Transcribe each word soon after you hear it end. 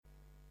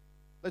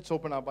Let's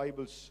open our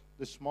Bibles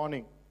this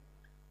morning.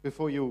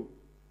 Before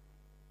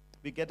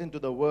we get into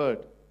the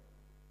Word,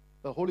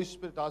 the Holy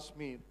Spirit asked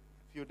me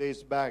a few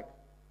days back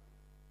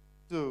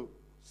to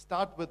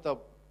start with a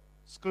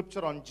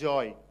scripture on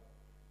joy.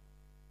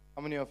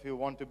 How many of you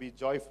want to be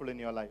joyful in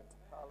your life?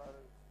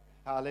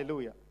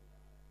 Hallelujah.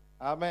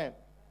 Amen.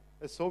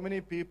 There's so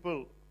many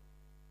people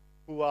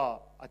who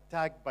are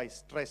attacked by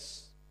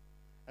stress.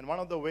 And one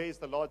of the ways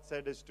the Lord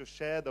said is to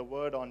share the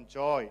word on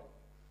joy,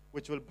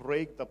 which will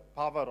break the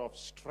power of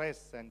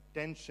stress and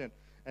tension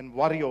and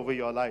worry over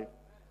your life.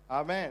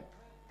 Amen.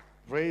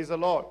 Praise the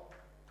Lord.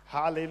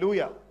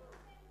 Hallelujah.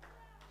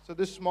 So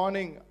this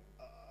morning,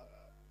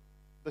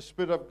 the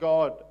Spirit of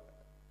God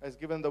has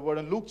given the word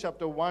in Luke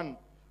chapter 1,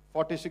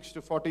 46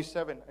 to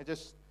 47. I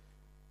just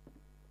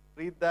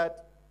read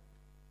that.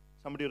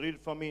 Somebody read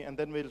it for me, and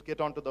then we'll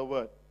get on to the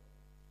word.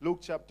 Luke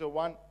chapter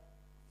 1,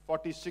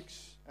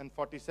 46 and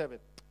 47.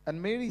 And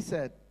Mary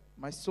said,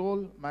 "My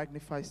soul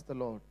magnifies the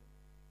Lord,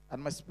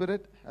 and my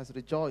spirit has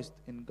rejoiced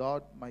in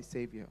God my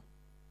Savior."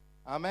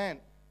 Amen.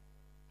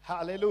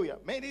 Hallelujah.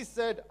 Mary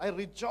said, "I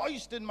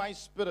rejoiced in my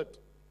spirit."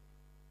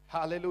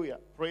 Hallelujah.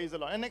 Praise the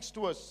Lord. And next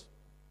verse.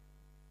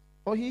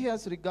 For he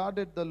has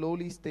regarded the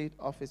lowly state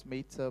of his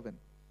maidservant.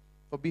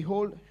 For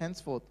behold,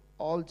 henceforth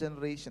all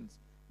generations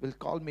will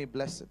call me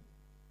blessed.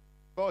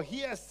 For he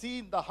has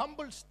seen the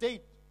humble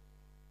state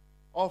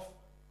of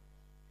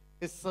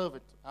his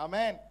servant.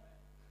 Amen.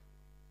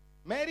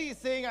 Mary is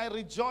saying, "I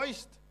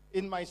rejoiced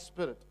in my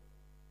spirit."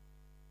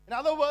 In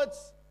other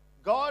words,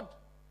 God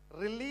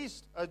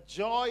released a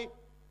joy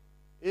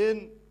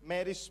in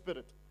Mary's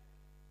spirit.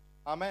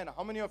 Amen.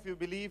 How many of you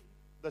believe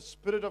the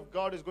Spirit of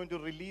God is going to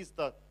release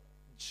the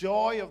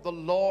joy of the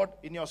Lord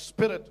in your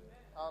spirit?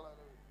 Hallelujah.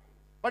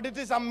 But it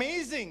is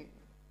amazing.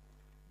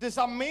 It is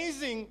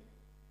amazing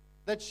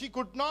that she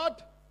could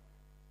not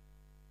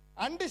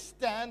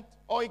understand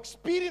or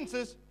experience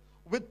this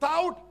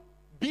without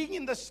being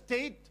in the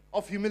state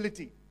of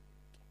humility.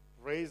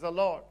 Praise the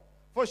Lord.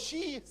 For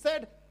she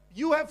said,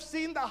 "You have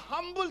seen the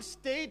humble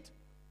state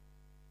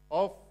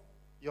of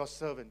your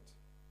servant."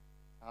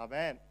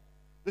 Amen.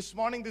 This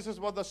morning, this is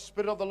what the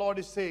Spirit of the Lord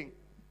is saying.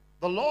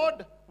 The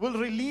Lord will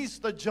release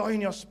the joy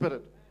in your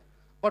spirit.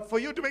 But for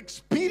you to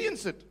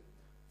experience it,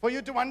 for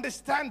you to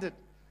understand it,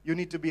 you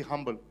need to be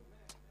humble.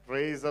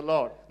 Praise the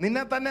Lord.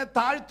 നിന്നെ തന്നെ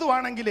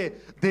താഴ്ത്തുവാണെങ്കിലേ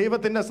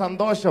ദൈവത്തിന്റെ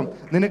സന്തോഷം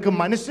നിനക്ക്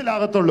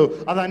മനസ്സിലാകത്തുള്ളൂ,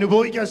 അത്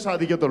അനുഭവിക്കാൻ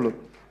സാധിക്കത്തുള്ളൂ.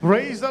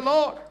 Praise the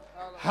Lord.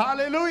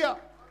 Hallelujah.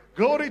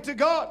 Glory to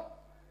God.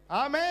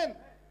 Amen.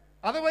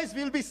 Otherwise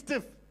we'll be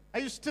stiff. Are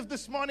you stiff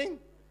this morning?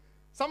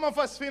 Some of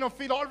us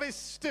feel always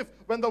stiff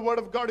when the word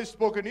of God is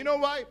spoken. You know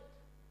why?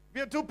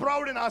 We are too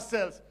proud in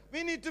ourselves.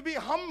 We need to be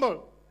humble.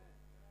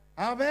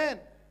 Amen.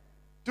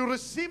 To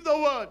receive the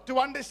word, to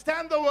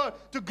understand the word,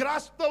 to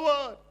grasp the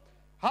word.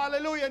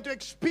 Hallelujah. And to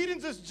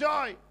experience His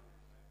joy.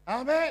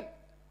 Amen.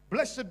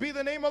 Blessed be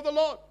the name of the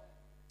Lord.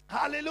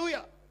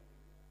 Hallelujah.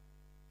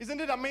 Isn't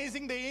it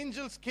amazing? The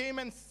angels came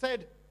and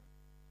said,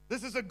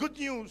 "This is a good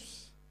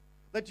news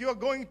that you are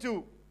going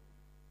to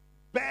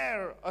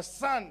bear a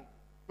son,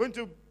 going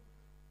to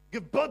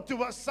give birth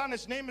to a son.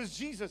 His name is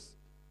Jesus."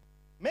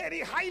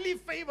 Mary, highly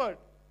favored.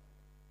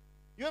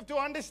 You have to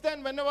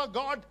understand, whenever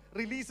God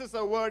releases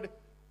a word,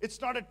 it's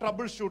not a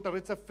troubleshooter,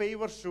 it's a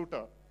favor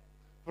shooter.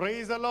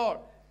 Praise the Lord.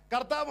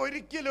 കർത്താവ്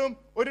ഒരിക്കലും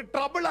ഒരു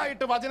trouble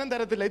ആയിട്ട് വചനം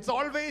തരത്തില്ല. It's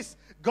always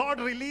God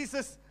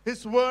releases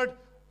His word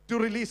to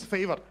release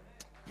favor.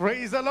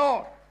 Praise the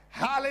Lord.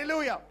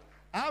 Hallelujah.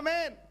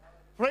 Amen.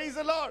 Praise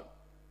the Lord.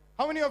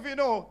 How many of you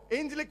know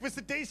angelic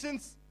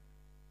visitations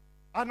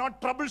are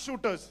not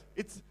troubleshooters?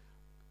 It's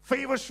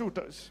favor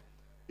shooters.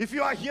 If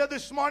you are here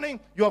this morning,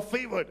 you are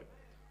favored.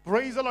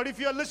 Praise the Lord. If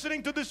you are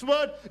listening to this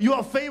word, you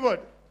are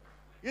favored.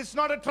 It's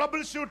not a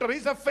troubleshooter.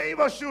 He's a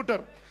favor shooter.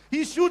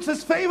 He shoots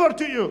His favor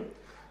to you.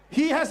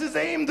 He has His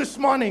aim this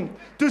morning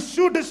to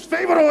shoot His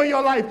favor over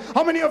your life.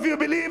 How many of you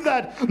believe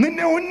that?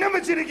 നിന്നെ ഉന്നം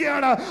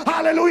വെച്ചിരിക്കുകയാണ്.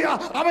 Hallelujah.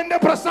 അവന്റെ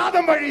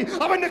പ്രസാദം വഴി,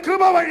 അവന്റെ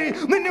കൃപ വഴി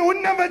നിന്നെ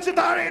ഉന്നം വെച്ച്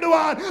താഴെ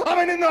ഇടുവാൻ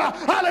അവൻ ഇന്ന്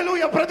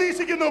hallelujah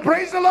പ്രതീക്ഷിക്കുന്നു.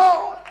 Praise the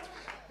Lord.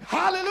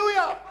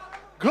 Hallelujah.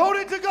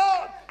 Glory to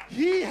God.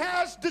 He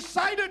has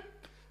decided,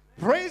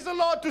 praise the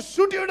Lord, to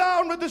shoot you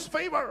down with His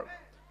favor.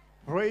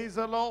 Praise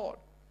the Lord.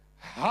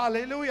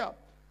 Hallelujah.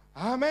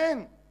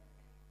 Amen.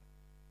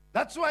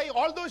 That's why,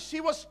 although she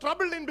was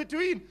troubled in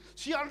between,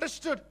 she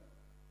understood.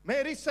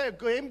 Mary said,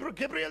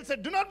 Gabriel said,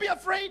 "Do not be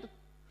afraid.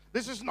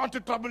 This is not to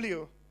trouble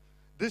you.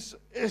 This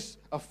is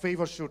a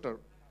favor shooter."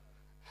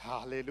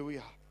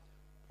 Hallelujah.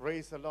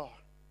 Praise the Lord.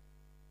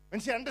 When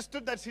she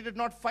understood that, she did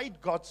not fight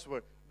God's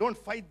word. Don't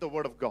fight the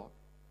word of God.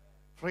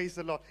 Praise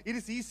the Lord. It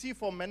is easy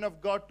for men of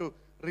God to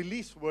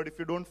release word if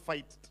you don't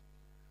fight it.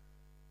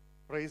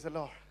 Praise the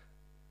Lord.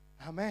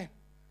 Amen.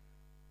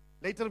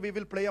 Later we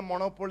will play a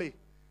Monopoly.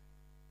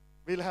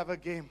 We'll have a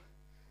game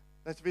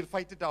that we'll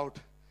fight it out.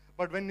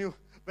 But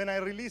when I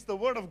release the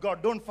word of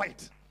God, don't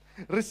fight.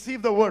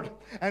 Receive the word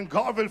and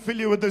God will fill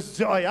you with His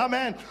joy.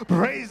 Amen.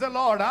 Praise the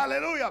Lord.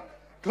 Hallelujah.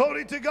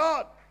 Glory to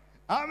God.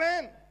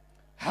 Amen.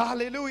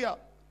 Hallelujah.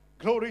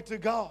 Glory to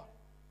God.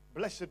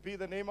 Blessed be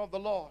the name of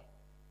the Lord.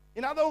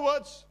 In other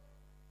words,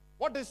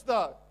 what is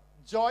the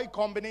joy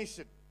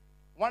combination?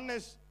 One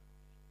is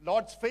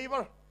Lord's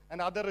favor,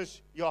 and other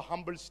is your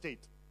humble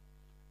state.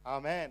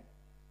 Amen.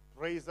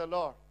 Praise the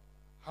Lord.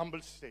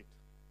 Humble state.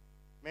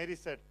 Mary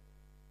said,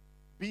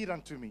 be it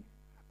unto me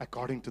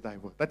according to thy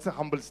word. That's a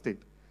humble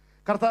state.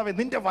 കർത്താവേ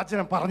നിന്റെ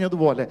വചനം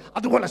പറഞ്ഞതുപോലെ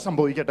അതുപോലെ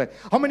സംഭവിക്കട്ടെ.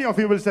 How many of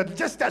you will say,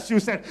 just as you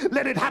said,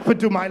 let it happen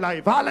to my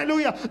life?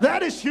 Hallelujah.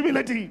 That is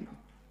humility.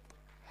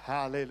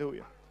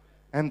 Hallelujah.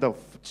 And the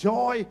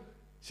joy,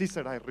 she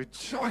said, I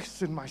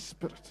rejoice in my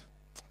spirit.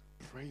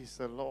 Praise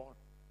the Lord.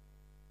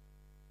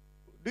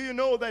 Do you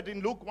know that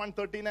in Luke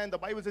 1:39, the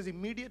Bible says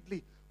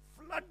immediately,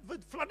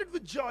 flooded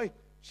with joy,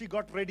 she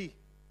got ready.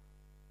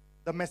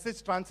 The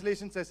Message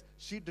translation says,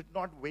 she did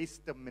not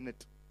waste a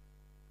minute.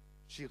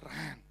 She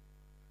ran.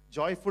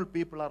 Joyful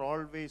people are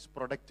always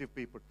productive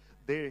people.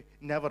 They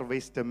never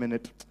waste a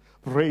minute.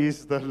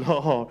 Praise the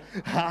Lord.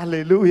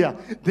 Hallelujah.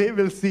 They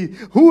will see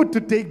who to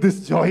take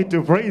this joy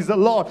to. Praise the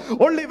Lord.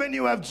 Only when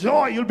you have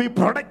joy, you'll be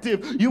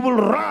productive. You will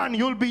run.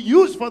 You'll be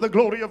used for the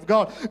glory of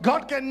God.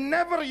 God can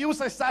never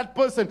use a sad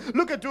person.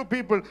 Look at two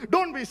people.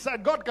 Don't be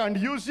sad. God can't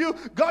use you.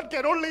 God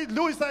can only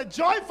use a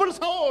joyful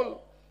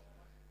soul.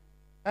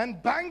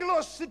 And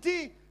Bangalore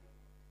city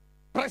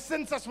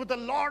presents us with a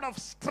lot of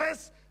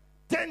stress,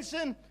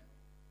 tension.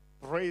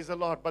 Praise the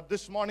Lord. But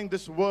this morning,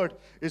 this word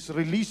is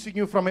releasing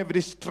you from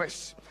every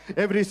stress,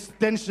 every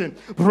tension.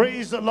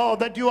 Praise the Lord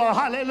that you are,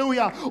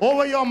 hallelujah,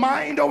 over your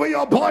mind, over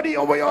your body,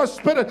 over your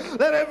spirit.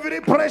 That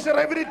every pressure,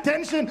 every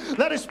tension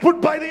that is put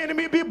by the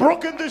enemy be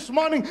broken this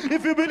morning.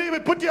 If you believe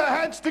it, put your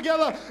hands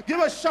together. Give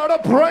a shout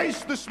of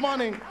praise this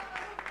morning.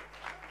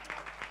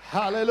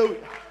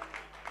 Hallelujah.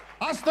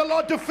 Ask the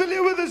Lord to fill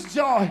you with His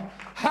joy.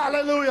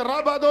 Hallelujah.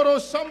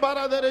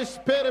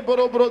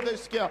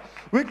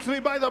 Victory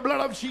by the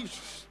blood of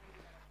Jesus.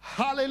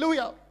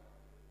 Hallelujah.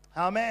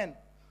 Amen.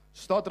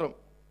 Stotram.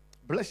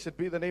 Blessed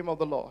be the name of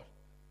the Lord.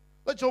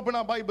 Let's open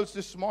our Bibles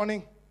this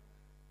morning.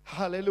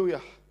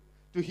 Hallelujah.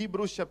 To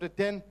Hebrews chapter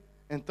 10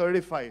 and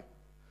 35.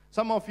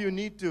 Some of you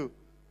need to,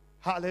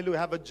 hallelujah,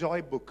 have a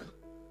joy book.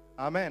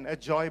 Amen. A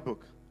joy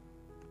book.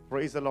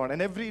 Praise the Lord.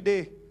 And every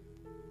day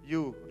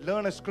you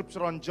learn a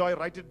scripture on joy,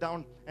 write it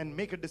down and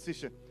make a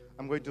decision.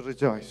 I'm going to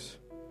rejoice.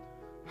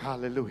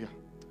 Hallelujah.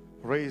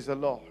 Praise the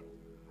Lord.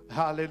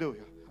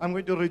 Hallelujah. I'm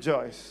going to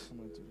rejoice.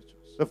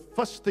 The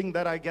first thing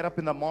that I get up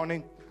in the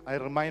morning, I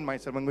remind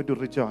myself, I'm going to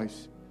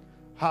rejoice.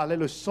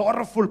 Hallelujah.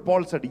 Sorrowful,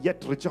 Paul said,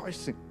 yet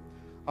rejoicing.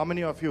 How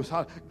many of you,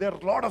 there are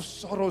a lot of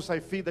sorrows I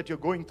feel that you're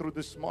going through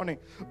this morning.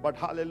 But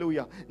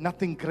hallelujah,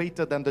 nothing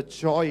greater than the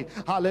joy.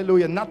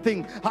 Hallelujah,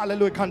 nothing,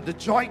 hallelujah, the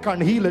joy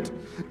can't heal it.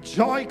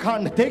 Joy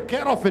can't take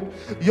care of it.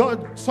 Your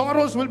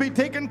sorrows will be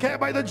taken care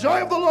by the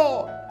joy of the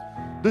Lord.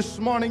 This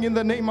morning in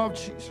the name of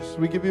Jesus,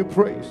 we give you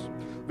praise.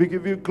 We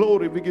give you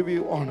glory. We give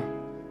you honor.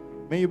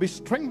 May you be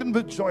strengthened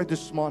with joy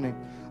this morning.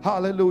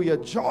 Hallelujah.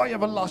 Joy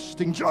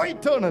everlasting, joy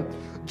eternal,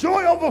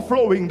 joy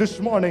overflowing this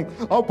morning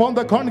upon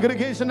the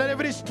congregation. Let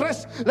every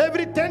stress, let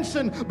every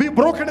tension be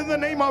broken in the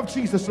name of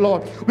Jesus,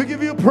 Lord. We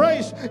give you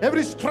praise.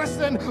 Every stress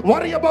and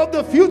worry about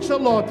the future,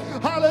 Lord.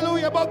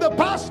 Hallelujah. About the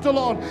past,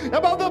 Lord.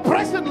 About the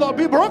present, Lord.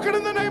 Be broken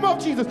in the name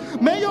of Jesus.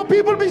 May your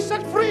people be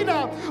set free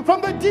now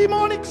from the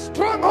demonic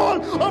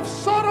stronghold of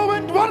sorrow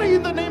and worry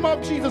in the name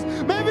of Jesus.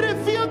 May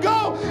every fear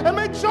go and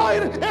may joy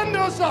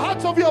enter the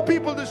hearts of your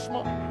people this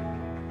morning.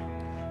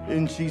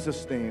 In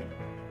Jesus' name.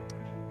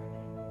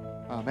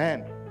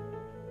 Amen.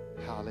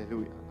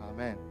 Hallelujah.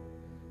 Amen.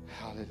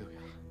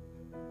 Hallelujah.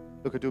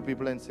 Look at two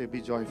people and say,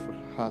 be joyful.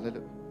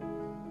 Hallelujah.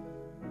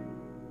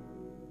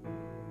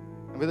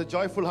 And with a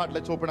joyful heart,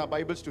 let's open our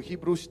Bibles to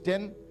Hebrews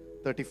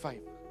 10:35.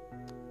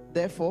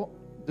 Therefore,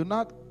 do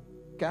not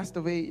cast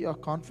away your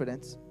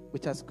confidence,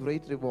 which has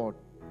great reward.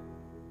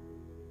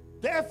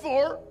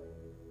 Therefore,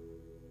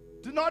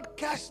 do not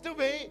cast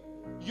away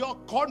your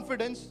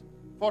confidence,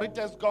 for it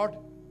has got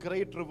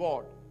great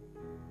reward.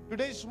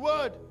 Today's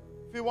word,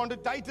 if you want to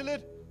title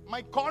it,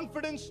 my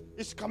confidence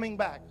is coming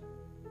back.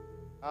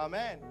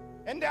 Amen.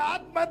 എൻ്റെ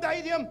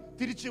ആത്മധൈര്യം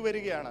തിരിച്ചു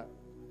വരികയാണ്.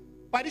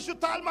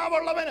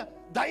 പരിശുദ്ധാത്മാവുള്ളവന്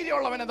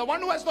ധൈര്യമുള്ളവന്, the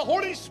one who has the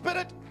Holy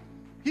Spirit,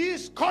 he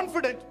is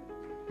confident,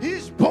 he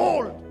is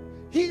bold,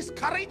 he is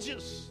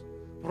courageous.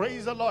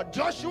 Praise the Lord.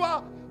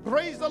 Joshua,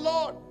 praise the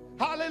Lord.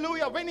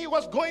 Hallelujah. When he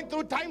was going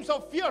through times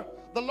of fear,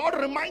 the Lord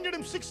reminded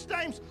him 6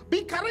 times,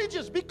 be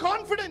courageous, be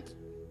confident.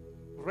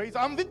 Praise,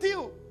 I'm with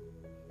you.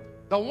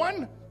 The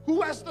one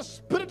who has the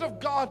Spirit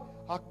of God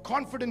are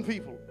confident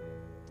people.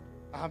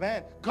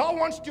 Amen. God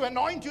wants to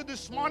anoint you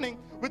this morning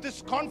with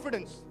His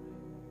confidence.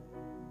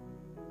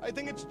 I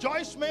think it's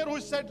Joyce Meyer who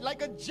said,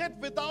 like a jet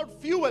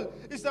without fuel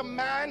is a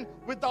man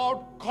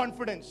without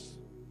confidence.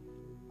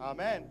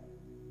 Amen.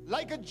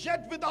 Like a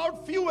jet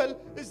without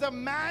fuel is a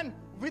man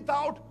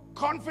without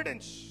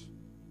confidence.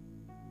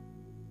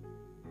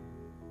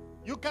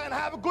 You can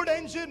have a good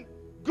engine,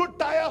 good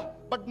tire,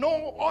 but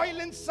no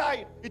oil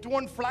inside, it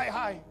won't fly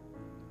high.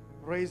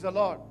 Praise the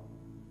Lord.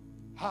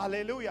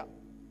 Hallelujah.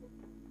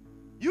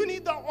 You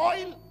need the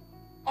oil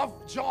of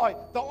joy,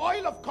 the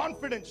oil of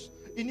confidence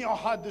in your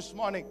heart this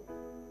morning.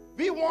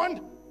 We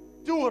want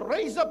to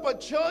raise up a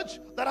church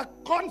that are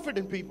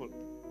confident people.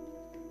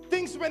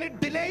 Things when it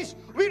delays,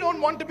 we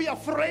don't want to be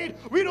afraid.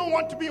 We don't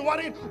want to be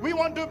worried. We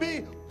want to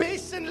be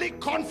patiently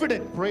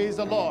confident. Praise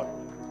the Lord.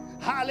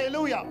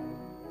 Hallelujah.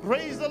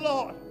 Praise the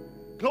Lord.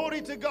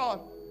 Glory to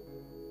God.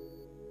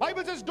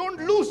 Bible says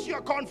don't lose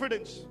your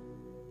confidence.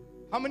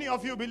 How many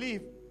of you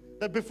believe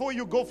that before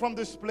you go from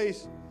this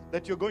place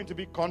that you're going to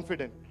be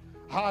confident?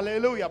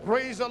 Hallelujah.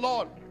 Praise the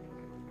Lord.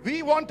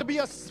 We want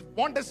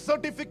a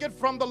certificate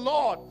from the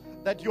Lord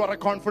that you are a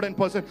confident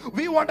person.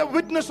 We want a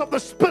witness of the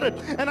Spirit,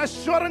 an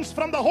assurance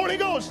from the Holy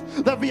Ghost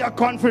that we are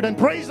confident.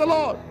 Praise the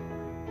Lord.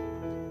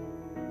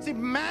 See,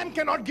 man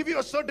cannot give you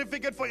a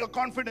certificate for your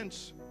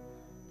confidence.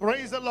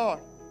 Praise the Lord.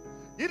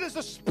 It is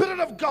the Spirit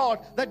of God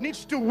that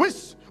needs to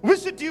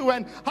visit you,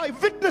 and I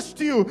witnessed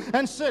to you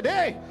and said,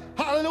 hey,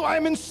 hallelujah,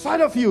 I'm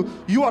inside of you.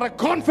 You are a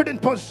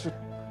confident person.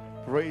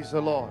 Praise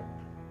the Lord.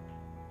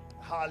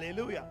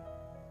 Hallelujah.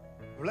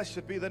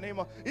 Blessed be the name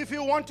of. If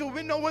you want to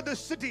win over the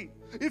city,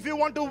 if you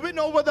want to win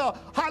over the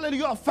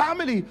hallelujah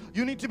family,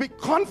 you need to be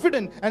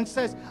confident and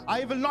says,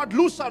 I will not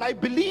lose out. I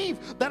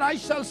believe that I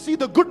shall see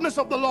the goodness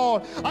of the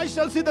Lord. I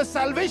shall see the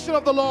salvation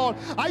of the Lord.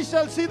 I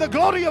shall see the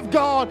glory of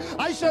God.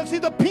 I shall see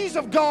the peace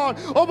of God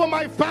over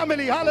my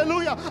family.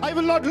 Hallelujah. I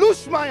will not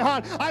lose my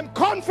heart. I'm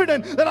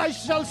confident that I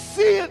shall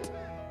see it.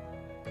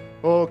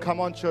 Oh, come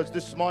on, church,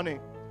 this morning.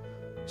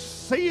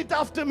 Say it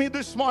after me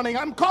this morning.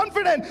 I'm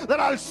confident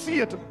that I'll see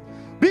it.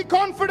 Be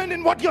confident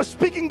in what you're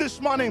speaking this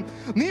morning.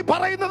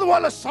 Praise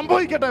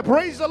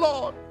the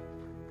Lord.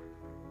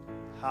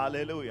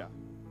 Hallelujah.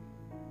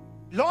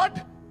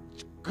 Lord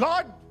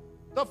God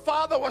the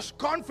Father was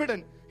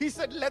confident. He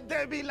said, let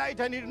there be light,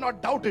 and he did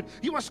not doubt it.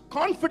 He was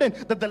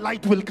confident that the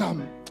light will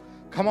come.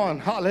 Come on.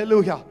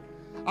 Hallelujah.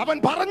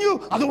 Avan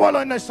paranju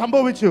aduvala enna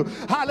sambhavichu.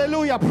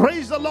 Hallelujah.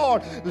 Praise the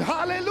Lord.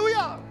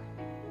 Hallelujah.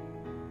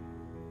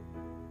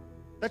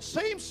 That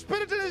same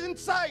Spirit is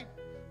inside.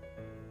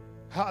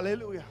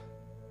 Hallelujah.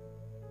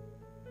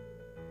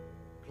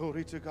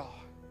 Glory to God.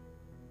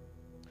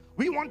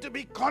 We want to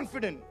be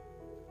confident.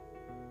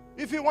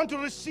 If you want to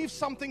receive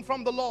something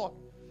from the Lord,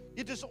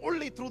 it is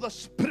only through the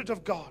Spirit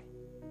of God.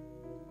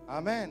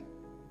 Amen.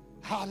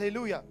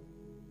 Hallelujah.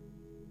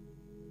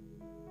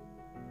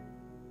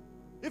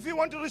 If you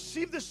want to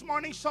receive this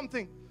morning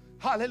something,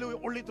 hallelujah,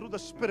 only through the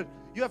Spirit.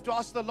 You have to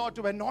ask the Lord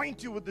to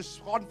anoint you with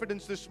this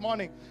confidence this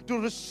morning to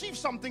receive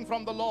something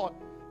from the Lord.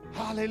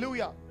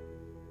 Hallelujah.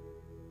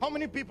 How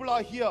many people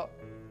are here?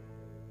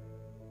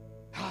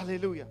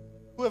 Hallelujah.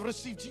 Who have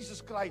received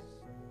Jesus Christ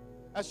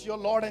as your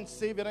Lord and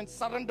Savior and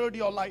surrendered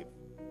your life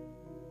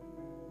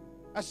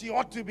as you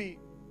ought to be.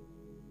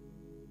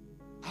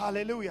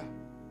 Hallelujah.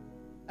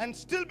 And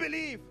still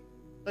believe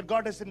that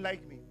God doesn't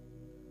like me.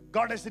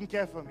 God doesn't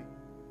care for me.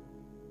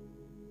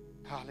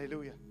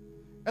 Hallelujah.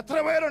 എത്ര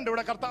പേരുണ്ട്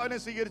ഇവിടെ കർത്താവിനെ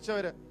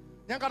സ്വീകരിച്ചവര്?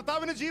 ഞാൻ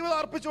കർത്താവിന് ജീവിതം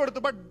അർപ്പിച്ചു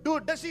കൊടുത്തു. But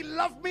does he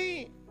love me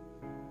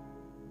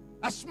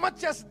as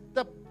much as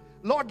the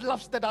Lord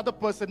loves that other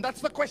person?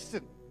 That's the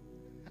question.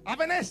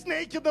 അവനെ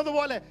സ്നേഹിക്കുന്നത്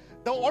പോലെ.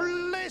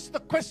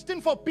 The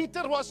question for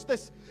Peter was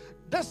this: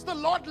 does the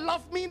Lord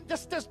love me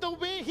just as the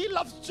way he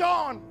loves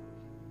John?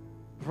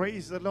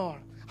 Praise the Lord.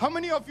 How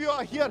many of you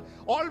are here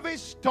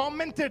always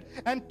tormented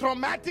and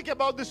traumatic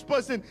about this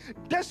person?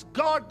 Does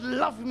God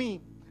love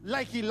me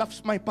like he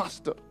loves my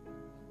pastor?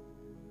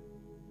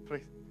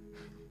 Praise.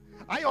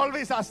 I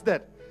always ask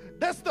that.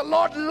 Does the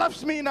Lord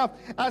loves me enough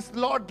as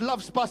Lord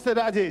loves Pastor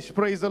Rajesh?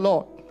 Praise the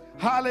Lord.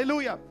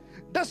 Hallelujah.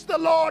 Does the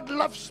Lord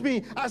loves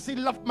me as he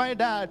loved my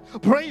dad?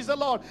 Praise the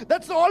Lord.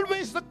 That's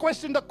always the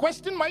question. The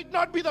question might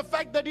not be the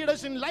fact that he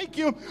doesn't like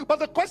you, but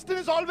the question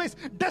is always,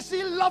 does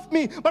he love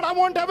me? But I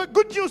want to have a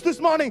good news this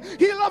morning.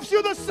 He loves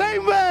you the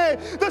same way,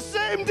 the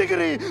same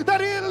degree that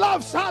he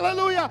loves,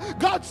 hallelujah,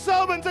 God's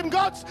servants and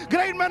God's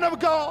great men of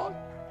God.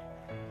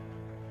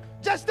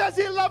 Just as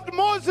he loved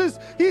Moses,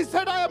 he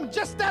said, I am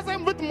just as I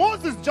am with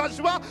Moses,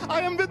 Joshua, I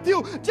am with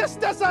you.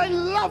 Just as I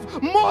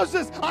love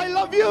Moses, I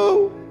love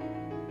you.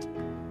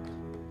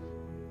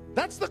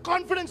 That's the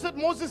confidence that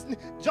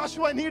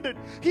Joshua needed.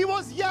 He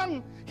was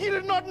young. He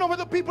did not know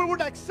whether people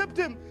would accept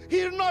him. He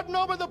did not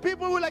know whether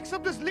people will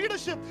accept his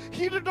leadership.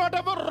 He did not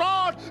have a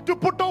rod to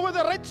put over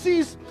the Red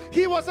Seas.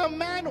 He was a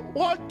man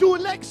who had two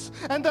legs.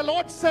 And the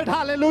Lord said,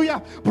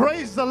 hallelujah,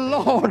 praise the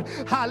Lord,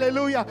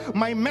 hallelujah.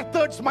 My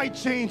methods might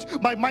change,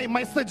 but my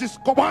message is,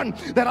 come on,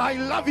 that I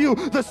love you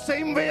the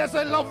same way as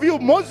I love you,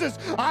 Moses.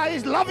 I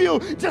love you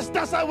just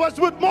as I was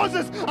with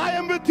Moses. I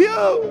am with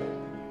you.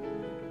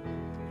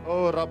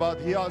 Oh,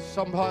 Rabadhiya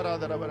Sambhara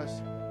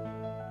Darabaras.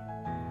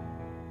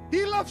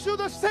 He loves you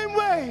the same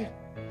way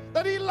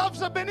that he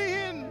loves a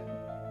Benihin.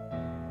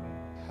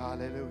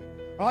 Hallelujah.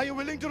 Are you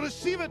willing to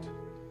receive it?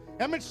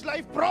 Amidst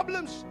life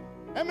problems,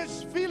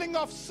 amidst feeling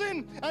of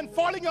sin and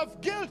falling of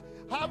guilt,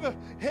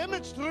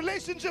 amidst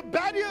relationship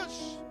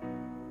barriers.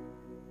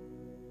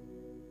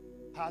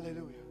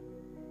 Hallelujah.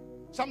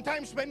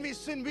 Sometimes when we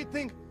sin, we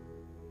think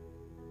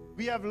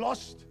we have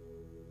lost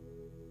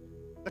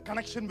the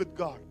connection with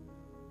God.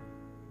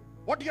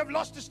 What you have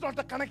lost is not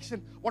the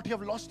connection. What you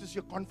have lost is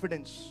your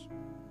confidence.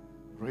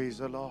 Praise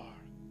the Lord.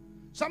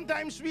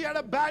 Sometimes we had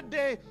a bad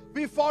day.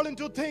 We fall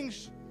into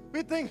things.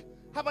 We think,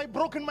 have I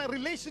broken my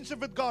relationship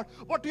with God?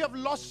 What you have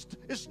lost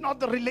is not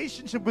the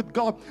relationship with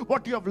God.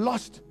 What you have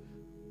lost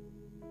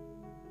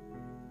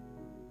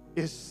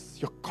is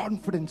your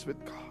confidence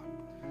with God.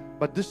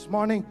 But this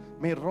morning,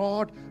 may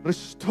God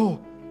restore,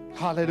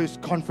 hallelujah, His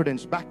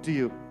confidence back to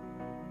you.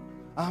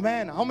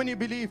 Amen. How many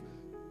believe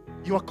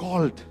you are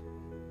called?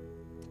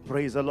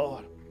 Praise the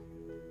Lord.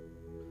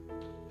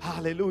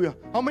 Hallelujah.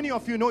 How many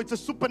of you know it's a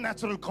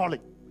supernatural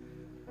calling?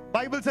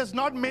 Bible says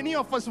not many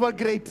of us were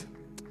great.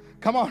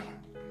 Come on.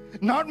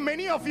 Not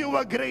many of you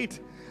were great.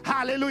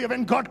 Hallelujah.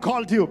 When God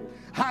called you.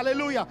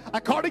 Hallelujah.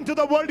 According to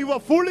the world, you were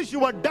foolish, you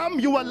were dumb,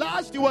 you were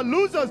last, you were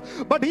losers.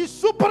 But He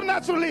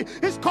supernaturally,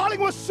 His calling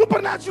was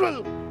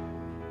supernatural.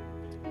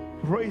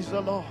 Praise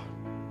the Lord.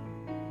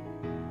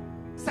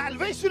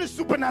 Salvation is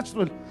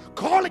supernatural.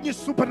 Calling is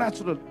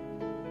supernatural.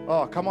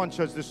 Oh, come on,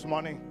 church, this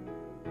morning.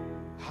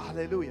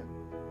 Hallelujah.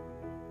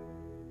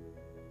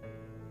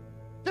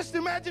 Just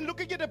imagine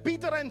looking at a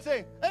Peter and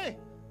say, hey,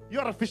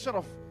 you're a fisher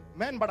of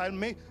men, but I'll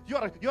make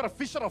you're a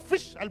fisher of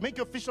fish. I'll make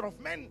you a fisher of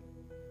men.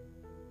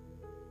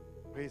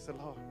 Praise the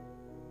Lord.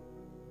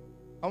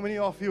 How many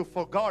of you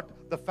forgot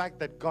the fact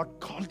that God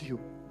called you?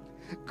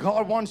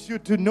 God wants you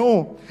to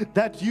know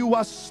that you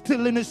are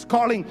still in His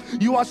calling.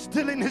 You are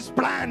still in His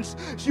plans.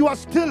 You are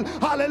still,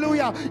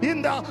 hallelujah,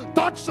 in the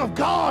thoughts of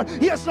God.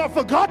 He has not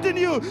forgotten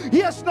you. He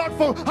has not,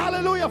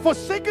 hallelujah,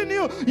 forsaken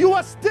you. You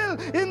are still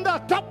in the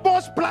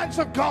topmost plans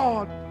of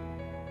God.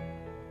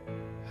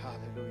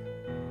 Hallelujah.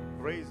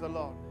 Praise the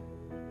Lord.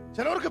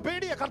 ചിലവർക്ക്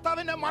പേടിയാ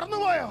കർത്താവിനെ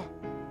മറന്നുപോയോ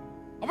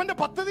അവന്റെ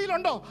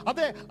പദ്ധതിയിലുണ്ടോ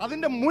അതെ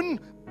അതിന്റെ മുൻ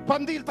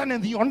പന്തിയിൽ തന്നെ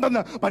നീ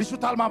ഉണ്ടെന്ന്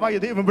പരിശുദ്ധാത്മാവായ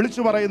ദൈവം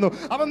വിളിച്ചു പറയുന്നു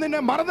അവൻ നിന്നെ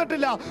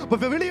മറന്നിട്ടില്ല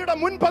വിളിയുടെ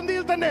മുൻ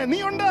പന്തിയിൽ തന്നെ നീ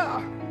ഉണ്ട്.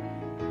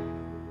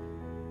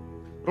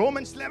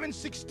 Romans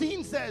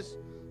 11:16 says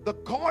the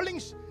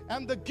callings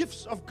and the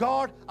gifts of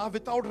God are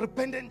without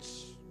repentance.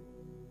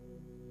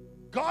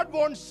 God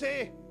won't say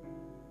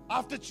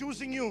after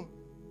choosing you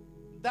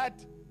that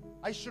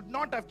I should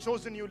not have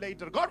chosen you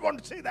later. God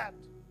won't say that.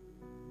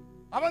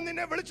 അവൻ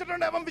നിന്നെ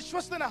വിളിച്ചിട്ടുണ്ട് അവൻ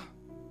വിശ്വസ്തനാ.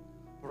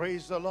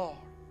 Praise the Lord.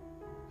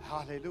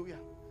 Hallelujah.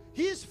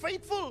 He is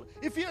faithful.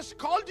 If He has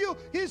called you,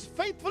 He is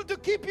faithful to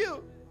keep you.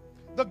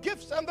 The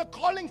gifts and the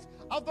callings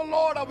of the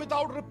Lord are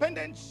without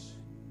repentance.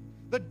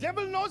 The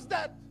devil knows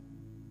that.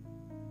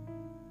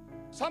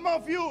 Some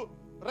of you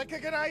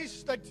recognize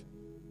that,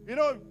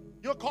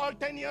 you're called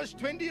 10 years,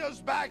 20 years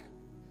back.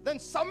 Then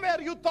somewhere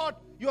you thought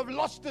you have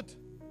lost it.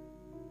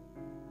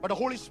 But the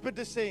Holy Spirit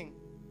is saying,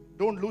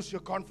 don't lose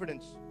your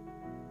confidence.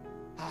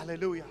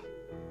 Hallelujah.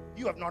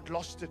 You have not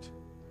lost it.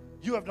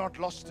 You have not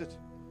lost it.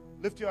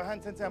 Lift your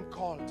hands and say, I'm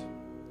called.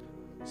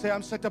 Say,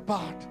 I'm set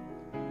apart.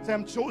 Say,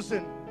 I'm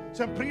chosen.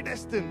 Say, I'm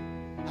predestined.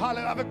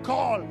 Hallelujah. I have a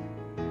call.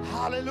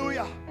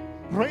 Hallelujah.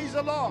 Praise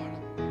the Lord.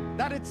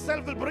 That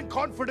itself will bring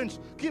confidence.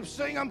 Keep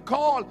saying, I'm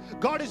called.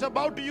 God is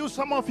about to use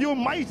some of you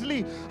mightily.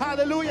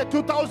 Hallelujah.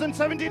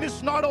 2017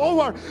 is not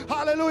over.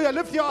 Hallelujah.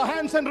 Lift your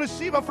hands and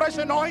receive a fresh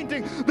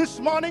anointing. This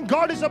morning,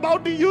 God is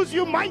about to use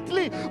you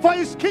mightily for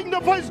His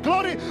kingdom, for His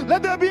glory.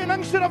 Let there be an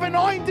unction of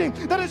anointing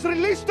that is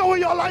released over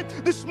your life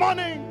this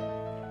morning.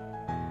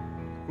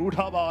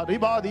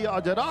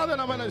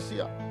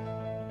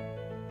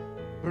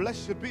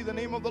 Blessed be the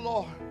name of the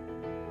Lord.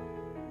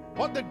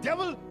 What the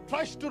devil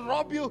tries to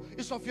rob you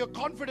is of your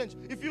confidence.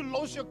 If you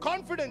lose your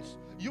confidence,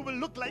 you will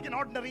look like an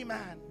ordinary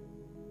man.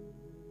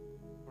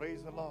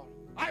 Praise the Lord.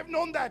 I've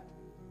known that.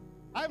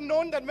 I've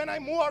known that when I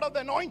move out of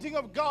the anointing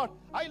of God,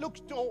 I look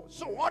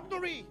so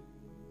ordinary.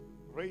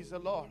 Praise the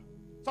Lord.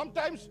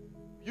 Sometimes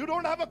you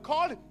don't have a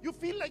call. You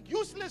feel like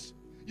useless.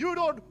 You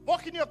don't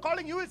walk in your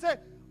calling. You will say,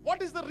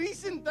 what is the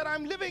reason that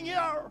I'm living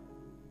here?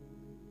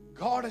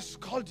 God has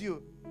called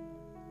you.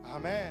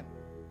 Amen.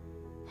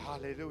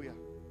 Hallelujah.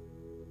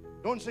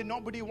 Don't say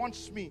nobody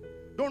wants me.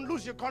 Don't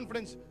lose your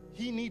confidence.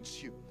 He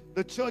needs you.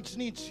 The church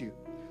needs you.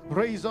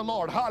 Praise the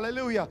Lord.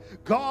 Hallelujah.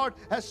 God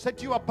has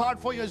set you apart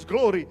for His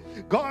glory.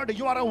 God,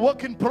 you are a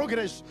work in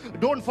progress.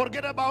 Don't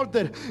forget about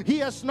that. He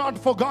has not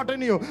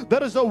forgotten you.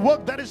 There is a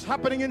work that is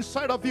happening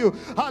inside of you.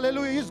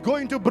 Hallelujah. He's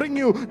going to bring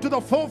you to the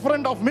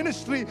forefront of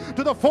ministry,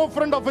 to the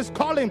forefront of His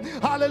calling.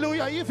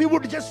 Hallelujah. If you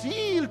would just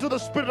yield to the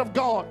Spirit of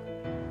God.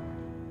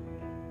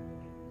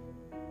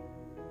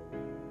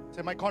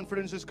 Say, my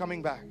confidence is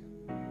coming back.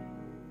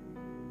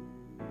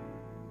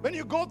 When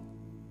you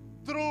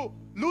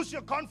lose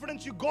your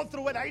confidence, you go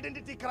through an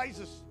identity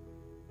crisis.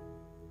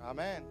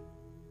 Amen.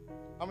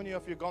 How many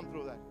of you gone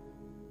through that?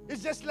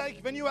 It's just like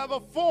when you have a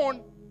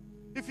phone,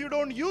 if you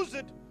don't use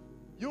it,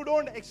 you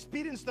don't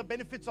experience the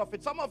benefits of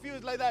it. Some of you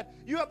is like that.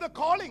 You have the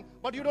calling,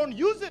 but you don't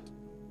use it.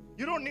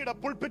 You don't need a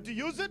pulpit to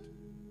use it.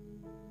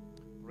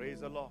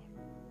 Praise the Lord.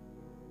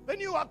 When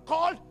you are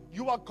called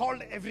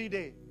every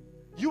day.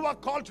 You are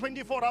called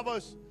 24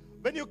 hours.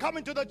 When you come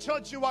into the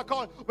church, you are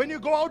called. When you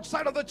go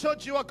outside of the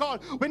church, you are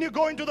called. When you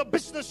go into the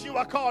business, you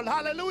are called.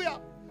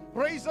 Hallelujah.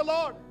 Praise the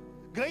Lord.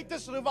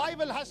 Greatest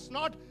revival has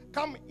not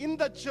come in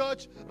the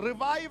church.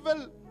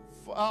 Revival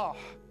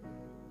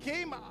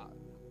came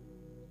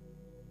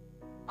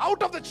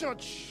out of the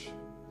church.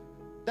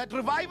 That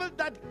revival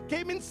that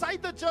came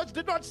inside the church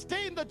did not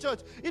stay in the church.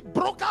 It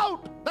broke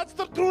out. That's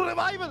the true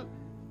revival.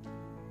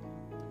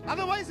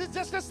 Otherwise, it's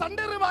just a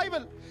Sunday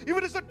revival. If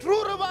it is a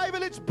true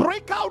revival, it's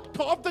breakout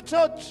of the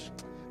church.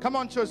 Come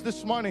on, church,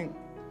 this morning.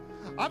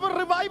 Our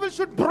revival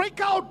should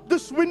break out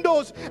these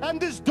windows and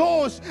these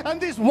doors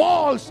and these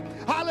walls.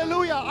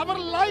 Hallelujah. Our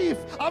life,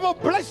 our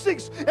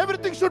blessings,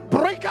 everything should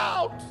break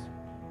out.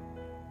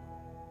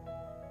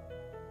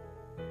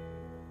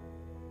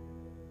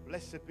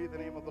 Blessed be the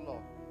name of the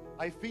Lord.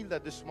 I feel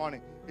that this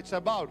morning. It's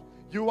about,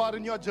 you are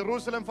in your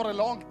Jerusalem for a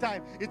long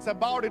time. It's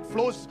about, it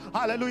flows,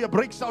 hallelujah,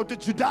 breaks out to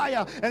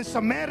Judea and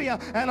Samaria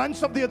and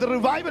ends of the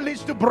revival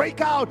needs to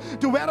break out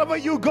to wherever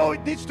you go.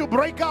 It needs to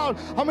break out.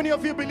 How many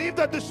of you believe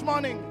that this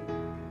morning?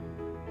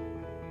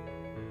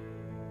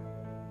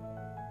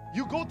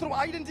 You go through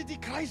identity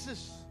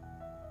crisis.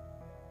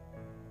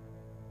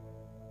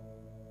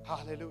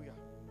 Hallelujah.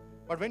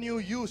 But when you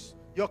use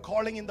your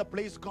calling in the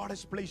place God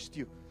has placed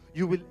you,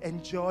 you will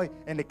enjoy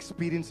and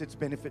experience its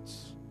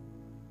benefits.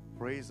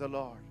 Praise the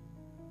Lord.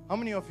 How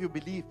many of you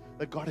believe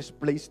that God has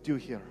placed you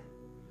here?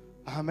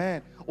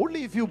 Amen.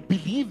 Only if you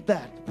believe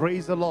that,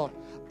 praise the Lord,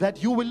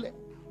 that you will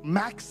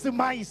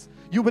maximize,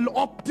 you will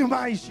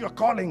optimize your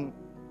calling.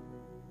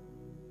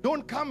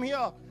 Don't come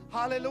here,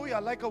 hallelujah,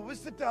 like a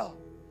visitor.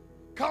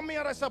 Come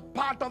here as a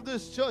part of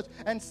this church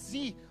and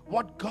see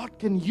what God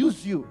can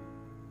use you,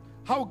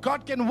 how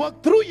God can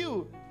work through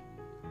you.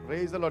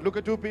 Praise the Lord. Look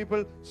at two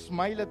people,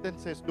 smile at them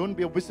and says, don't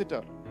be a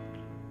visitor.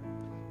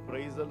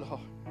 Praise the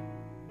Lord.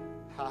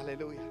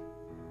 Hallelujah.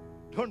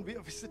 Don't be a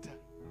visitor.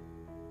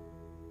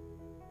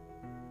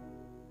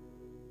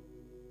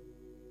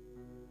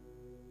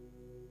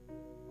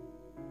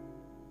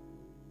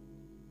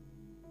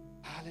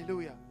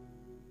 Hallelujah.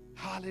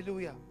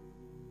 Hallelujah.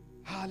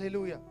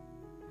 Hallelujah.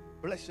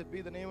 Blessed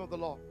be the name of the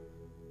Lord.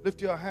 Lift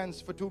your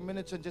hands for 2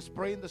 minutes and just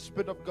pray in the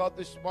Spirit of God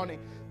this morning.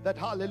 That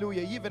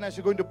hallelujah, even as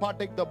you're going to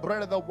partake the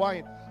bread and the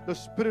wine, the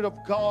Spirit of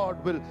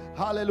God will,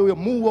 hallelujah,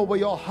 move over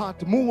your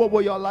heart, move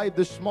over your life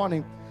this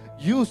morning.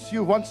 Use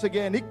you once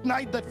again.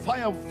 Ignite that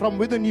fire from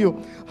within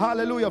you.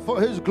 Hallelujah.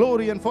 For His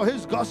glory and for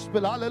His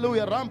gospel.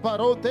 Hallelujah.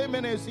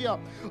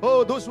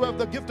 Oh, those who have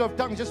the gift of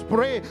tongues, just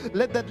pray.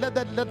 Let that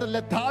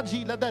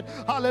lethargy, let that,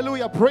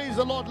 hallelujah, praise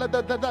the Lord. Let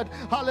that,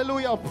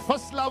 hallelujah,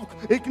 first love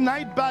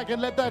ignite back,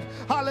 and let that,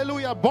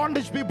 hallelujah,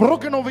 bondage be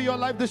broken over your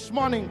life this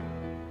morning.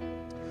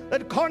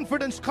 Let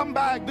confidence come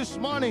back this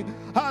morning.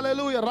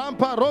 Hallelujah.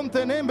 Rampa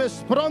ronte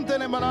nembes pronte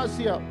ne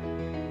manasia.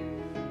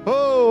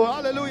 Oh,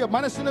 hallelujah.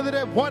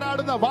 മനസ്സിനെതിരെ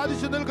പോരാടുന്ന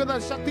വാദിച്ചു നിൽക്കുന്ന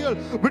ശക്തികൾ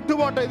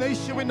വിട്ടുപോട്ടെ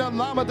യേശുവിന്റെ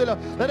നാമത്തിൽ.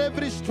 Let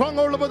every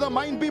stronghold over the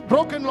mind be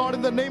broken, Lord,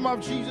 in the name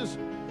of Jesus.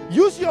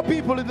 Use your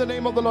people in the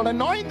name of the Lord.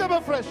 Anoint them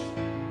afresh.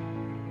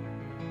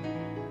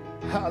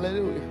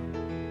 Hallelujah.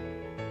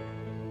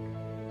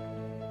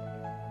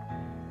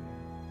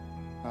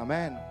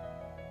 Amen.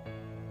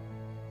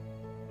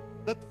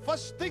 The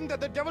first thing that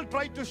the devil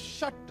tried to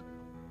shut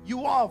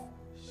you off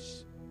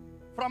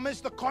from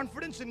is the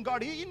confidence in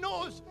God. He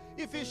knows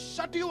if he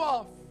shut you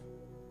off.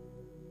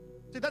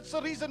 See, that's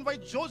the reason why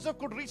Joseph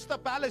could reach the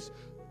palace.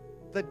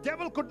 The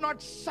devil could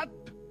not shut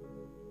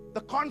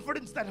the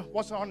confidence that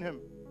was on him.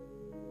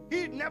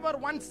 He never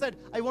once said,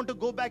 I want to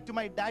go back to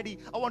my daddy.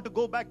 I want to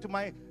go back to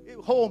my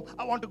home.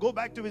 I want to go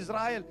back to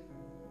Israel.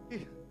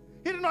 He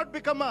did not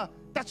become a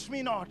touch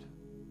me not.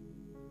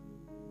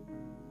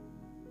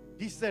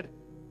 He said,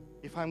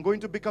 if I'm going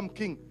to become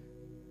king,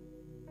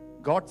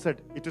 God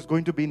said it is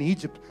going to be in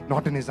Egypt,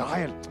 not in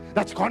Israel.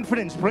 That's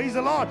confidence. Praise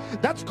the Lord.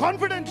 That's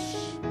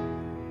confidence.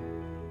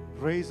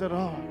 Praise the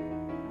Lord.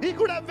 He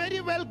could have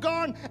very well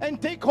gone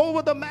and take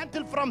over the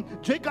mantle from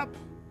Jacob.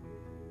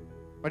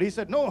 But he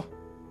said, no,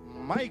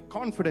 my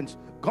confidence.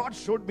 God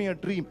showed me a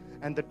dream,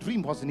 and the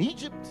dream was in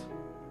Egypt.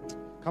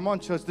 Come on,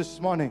 church, this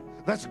morning.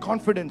 That's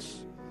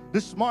confidence.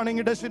 This morning,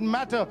 it doesn't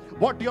matter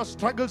what your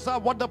struggles are,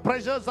 what the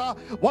pressures are,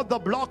 what the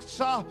blocks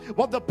are,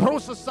 what the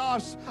process are.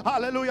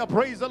 Hallelujah.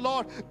 Praise the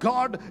Lord.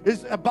 God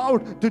is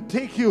about to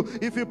take you.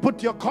 If you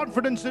put your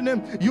confidence in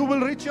Him, you will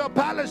reach your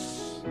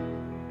palace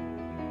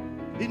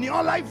in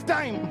your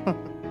lifetime.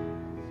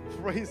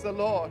 Praise the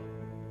Lord.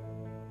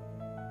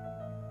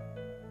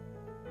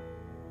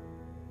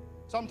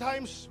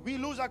 Sometimes we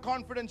lose our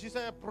confidence. You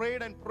say, I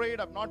prayed and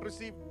prayed. I've not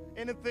received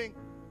anything.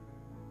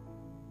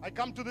 I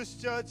come to this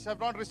church, I've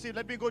not received.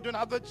 Let me go to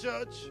another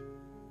church.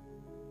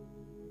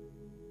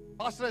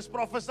 Pastor has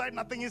prophesied,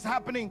 nothing is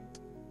happening.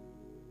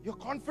 Your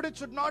confidence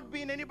should not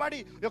be in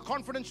anybody. Your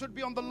confidence should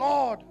be on the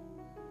Lord.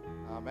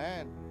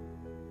 Amen.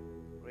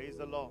 Praise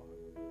the Lord.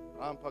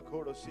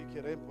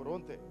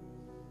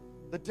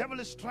 The devil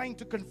is trying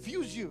to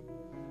confuse you.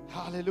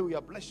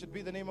 Hallelujah. Blessed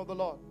be the name of the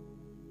Lord.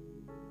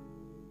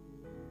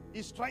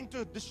 He's trying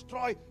to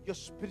destroy your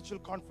spiritual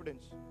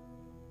confidence.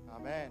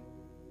 Amen.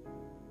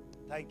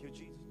 Thank you,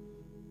 Jesus.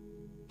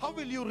 How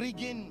will you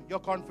regain your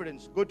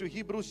confidence? Go to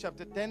Hebrews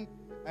chapter 10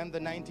 and the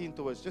 19th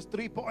verse. Just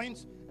 3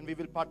 points, and we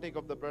will partake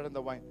of the bread and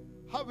the wine.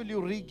 How will you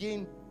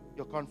regain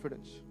your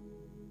confidence?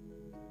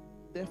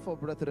 Therefore,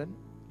 brethren,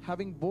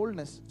 having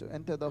boldness to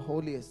enter the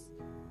holiest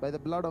by the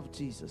blood of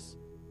Jesus,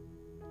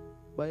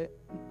 by a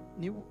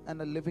new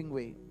and a living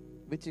way,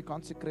 which he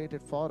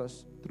consecrated for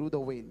us through the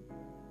veil,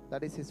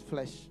 that is his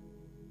flesh.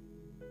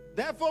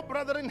 Therefore,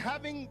 brethren,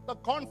 having the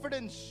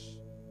confidence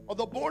or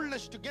the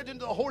boldness to get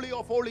into the Holy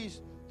of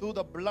Holies through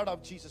the blood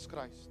of Jesus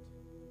Christ.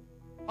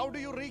 How do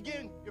you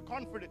regain your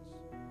confidence?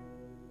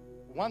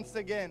 Once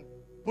again,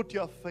 put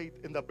your faith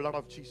in the blood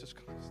of Jesus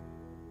Christ.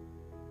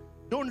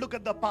 Don't look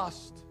at the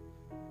past.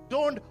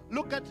 Don't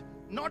look at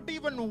not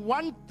even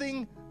one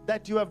thing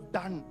that you have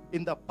done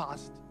in the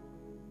past.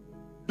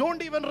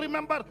 Don't even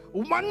remember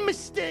one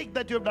mistake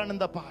that you have done in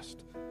the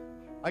past.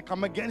 I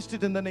come against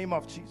it in the name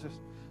of Jesus.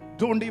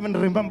 Don't even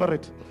remember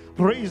it.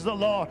 Praise the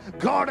Lord.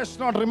 God has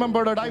not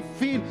remembered it. I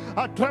feel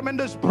a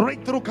tremendous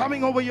breakthrough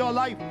coming over your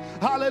life.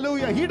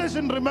 Hallelujah. He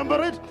doesn't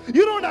remember it.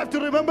 You don't have to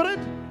remember it.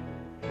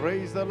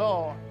 Praise the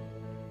Lord.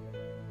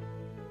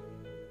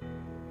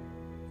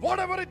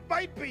 Whatever it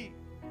might be.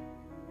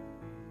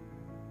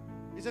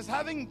 He says,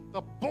 having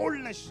the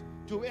boldness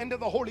to enter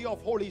the Holy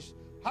of Holies,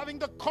 having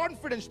the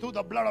confidence through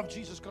the blood of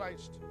Jesus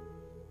Christ.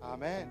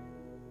 Amen.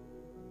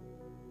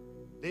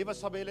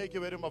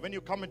 When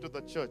you come into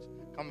the church,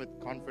 come with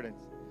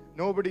confidence.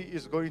 Nobody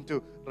is going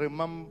to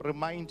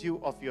remind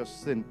you of your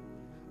sin.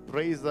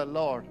 Praise the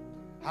Lord.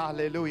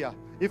 Hallelujah.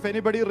 If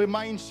anybody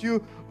reminds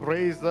you,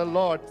 praise the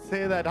Lord.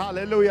 Say that.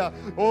 Hallelujah.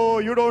 Oh,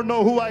 you don't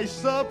know who I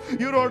serve.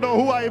 You don't know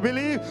who I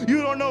believe.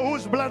 You don't know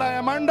whose blood I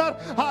am under.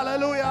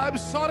 Hallelujah. I'm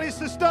sorry,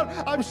 sister.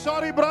 I'm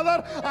sorry,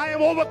 brother. I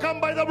am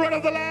overcome by the blood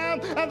of the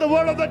Lamb and the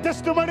word of the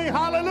testimony.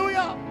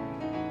 Hallelujah.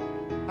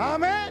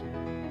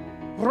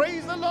 Amen.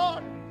 Praise the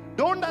Lord.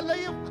 Don't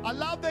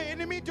allow the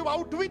enemy to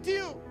outwit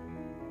you.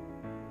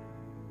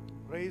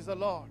 Praise the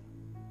Lord.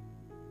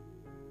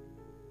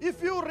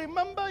 If you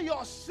remember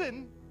your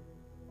sin,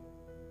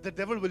 the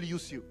devil will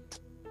use you.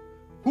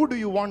 Who do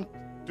you want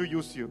to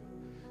use you?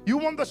 You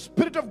want the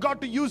Spirit of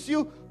God to use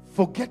you?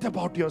 Forget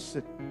about your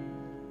sin.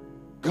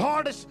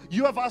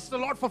 You have asked the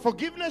Lord for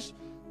forgiveness.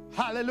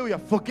 Hallelujah.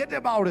 Forget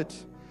about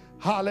it.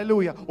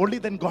 Hallelujah. Only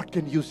then God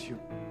can use you.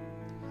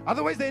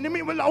 Otherwise, the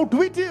enemy will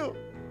outwit you.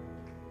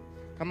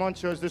 Come on,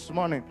 church, this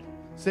morning.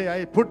 Say,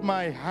 I put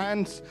my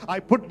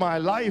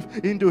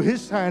life into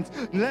His hands.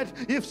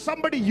 If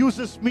somebody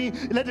uses me,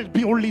 let it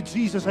be only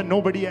Jesus and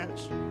nobody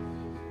else.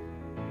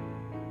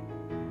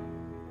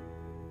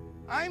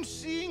 I'm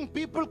seeing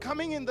people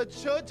coming in the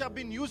church have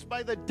been used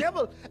by the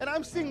devil, and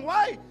I'm seeing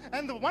why.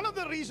 And one of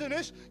the reasons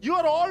is you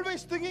are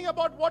always thinking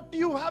about what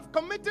you have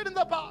committed in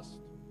the past.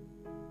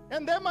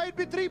 And there might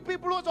be 3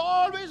 people who are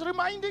always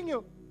reminding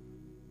you.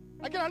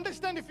 I can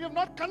understand if you have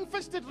not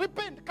confessed it,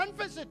 repent,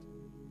 confess it.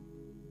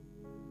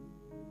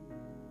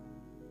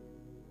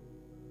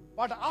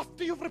 But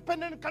after you've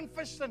repented and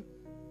confessed and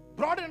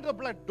brought it into the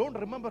blood, don't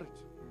remember it.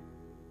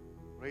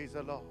 Praise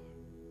the Lord.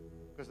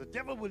 Because the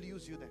devil will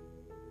use you then.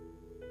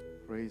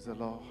 Praise the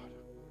Lord.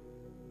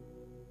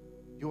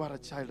 You are a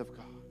child of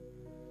God.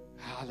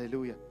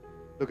 Hallelujah.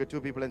 Look at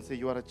 2 people and say,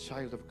 you are a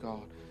child of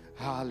God.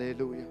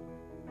 Hallelujah.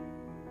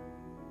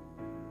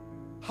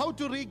 How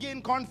to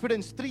regain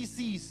confidence? 3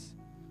 C's.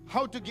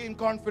 How to gain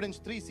confidence?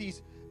 3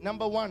 C's.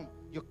 Number 1,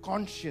 your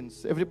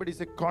conscience. Everybody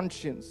say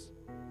conscience.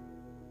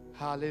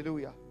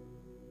 Hallelujah.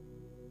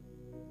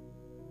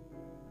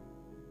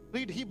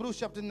 Read Hebrews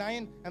chapter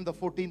 9 and the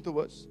 14th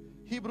verse.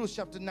 Hebrews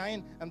chapter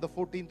 9 and the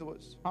 14th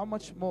verse. How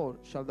much more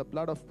shall the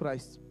blood of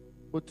Christ,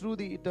 who through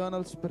the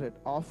eternal Spirit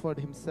offered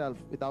Himself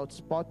without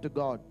spot to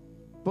God,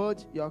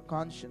 purge your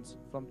conscience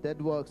from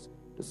dead works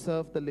to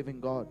serve the living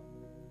God?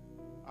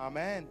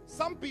 Amen.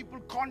 Some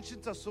people's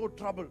conscience are so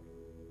troubled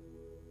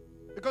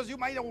because you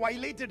might have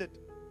violated it.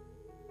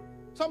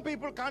 Some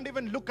people can't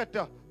even look at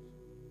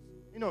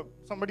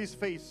somebody's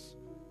face.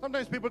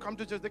 Sometimes people come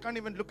to church, they can't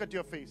even look at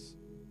your face.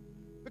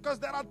 Because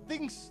there are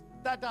things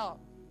that are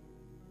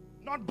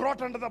not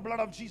brought under the blood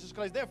of Jesus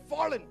Christ. They're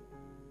fallen.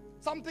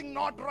 Something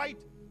not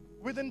right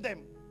within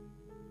them.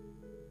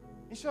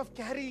 Instead of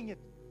carrying it,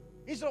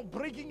 instead of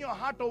breaking your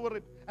heart over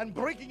it and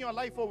breaking your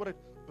life over it,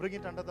 bring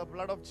it under the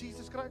blood of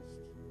Jesus Christ.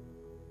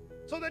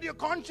 So that your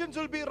conscience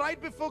will be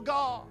right before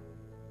God.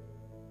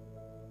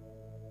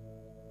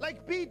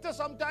 Like Peter,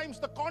 sometimes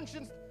the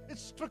conscience is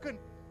stricken.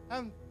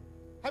 And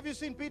have you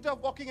seen Peter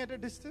walking at a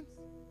distance?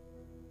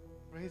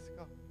 Praise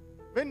God.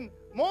 When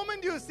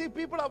moment you see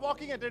people are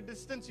walking at a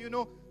distance, you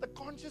know the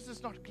conscience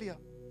is not clear.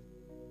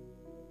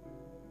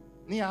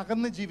 നീ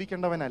അകന്ന്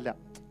ജീവിക്കേണ്ടവനല്ല.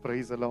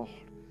 Praise the Lord.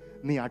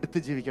 നീ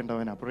അടുത്ത്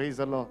ജീവിക്കേണ്ടവനാ. Praise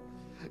the Lord.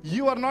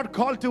 You are not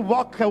called to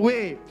walk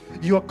away.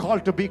 You are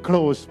called to be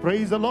close.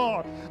 Praise the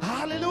Lord.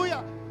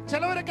 Hallelujah.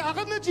 ചിലവരൊക്കെ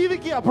അകന്ന്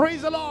ജീവിക്കുക.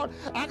 Praise the Lord.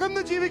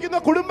 അകന്ന് ജീവിക്കുന്ന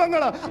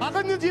കുടുംബങ്ങള്,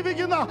 അകന്ന്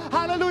ജീവിക്കുന്ന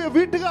ഹല്ലേലൂയ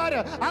വീട്ടുകാര്,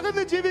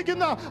 അകന്ന്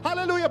ജീവിക്കുന്ന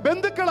ഹല്ലേലൂയ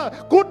ബന്ധുക്കള്,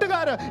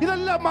 കൂട്ടുകാര്,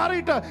 ഇതെല്ലാം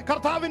മാറിയിട്ട്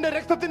കർത്താവിന്റെ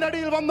രക്തത്തിന്റെ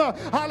അടിയിൽ വന്ന്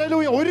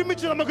ഹല്ലേലൂയ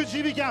ഒരുമിച്ച് നമുക്ക്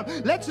ജീവിക്കാം.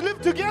 Let's live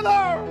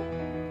together.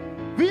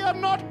 We are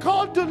not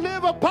called to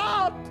live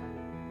apart.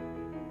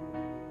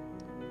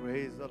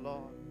 Praise the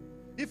Lord.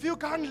 If you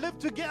can't live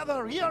together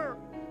here,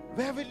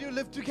 where will you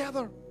live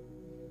together?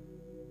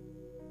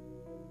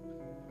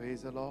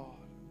 Praise the Lord.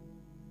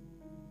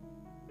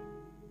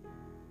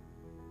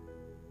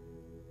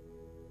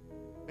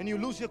 when you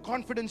lose your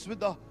confidence with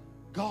the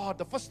God,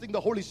 the first thing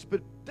the Holy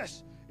Spirit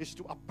does is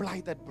to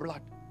apply that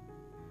blood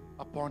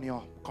upon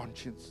your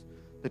conscience,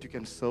 that you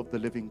can serve the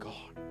living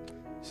God.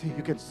 See,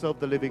 you can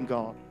serve the living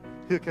God.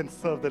 You can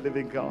serve the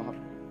living God.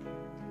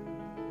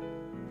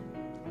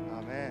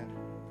 Amen.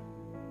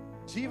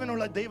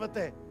 ജീവനുള്ള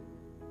ദൈവത്തെ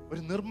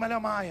ഒരു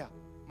നിർമ്മലമായ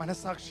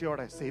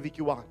മനസാക്ഷിയോടെ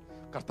സേവിക്കുവാൻ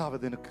കർത്താവ്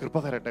ഇതിന് കൃപ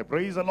തരട്ടെ.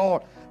 Praise the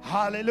Lord.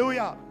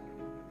 Hallelujah.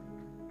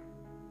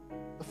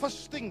 The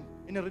first thing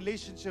in a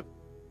relationship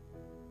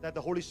that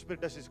the Holy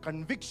Spirit does is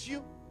convicts you,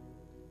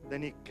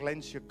 then He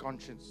cleanses your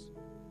conscience.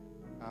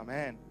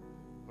 Amen.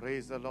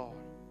 Praise the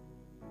Lord.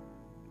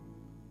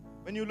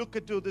 When you look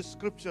into this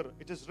scripture,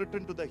 it is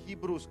written to the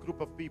Hebrews group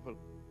of people.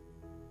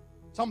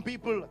 Some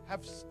people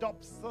have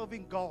stopped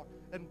serving God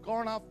and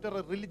gone after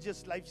a religious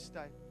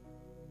lifestyle.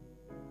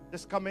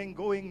 Just coming,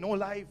 going, no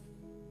life.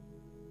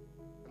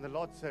 And the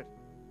Lord said,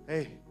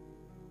 hey,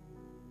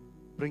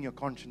 bring your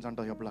conscience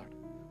under your blood.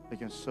 You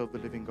can serve the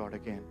living God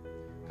again.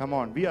 Come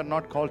on, we are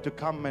not called to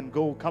come and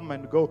go, come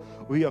and go.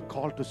 We are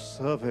called to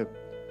serve Him.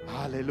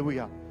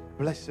 Hallelujah.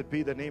 Blessed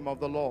be the name of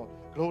the Lord.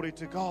 Glory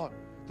to God.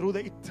 Through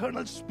the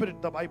eternal Spirit,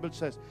 the Bible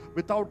says,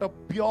 without a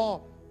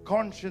pure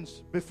conscience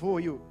before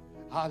you,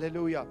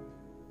 hallelujah,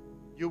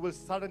 you will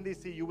suddenly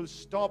see, you will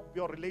stop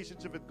your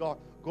relationship with God,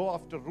 go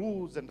after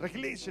rules and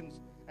regulations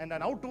and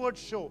an outward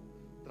show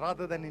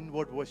rather than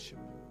inward worship.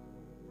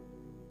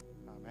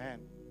 Amen.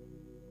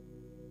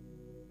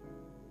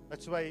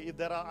 That's why if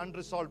there are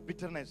unresolved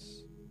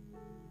bitterness,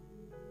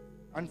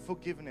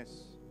 unforgiveness,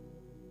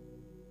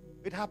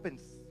 it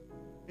happens.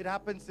 It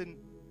happens in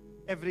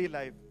every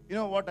life. You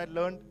know what I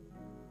learned?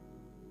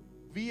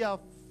 We are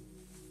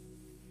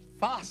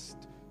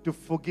fast to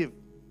forgive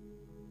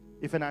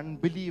if an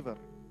unbeliever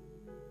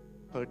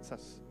hurts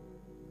us,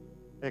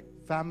 a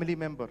family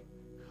member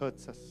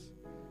hurts us.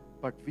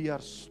 But we are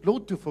slow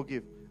to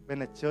forgive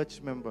when a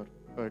church member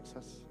hurts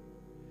us,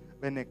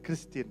 when a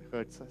Christian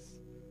hurts us.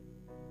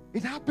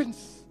 It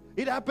happens.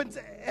 It happens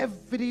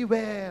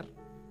everywhere.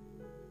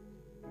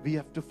 We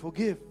have to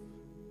forgive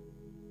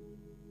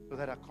so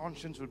that our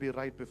conscience will be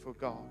right before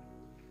God.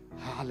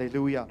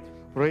 Hallelujah.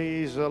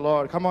 Praise the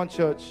Lord. Come on,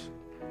 church.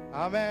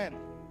 Amen.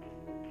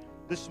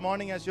 This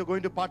morning, as you're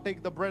going to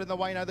partake the bread and the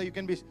wine, either you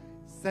can be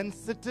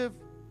sensitive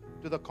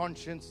to the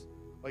conscience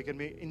or you can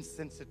be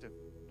insensitive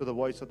to the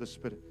voice of the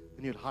Spirit.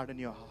 Then you'll harden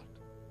your heart.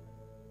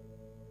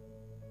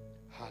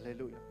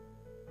 Hallelujah.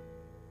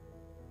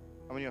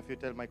 How many of you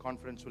tell my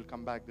confidence will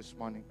come back this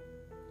morning?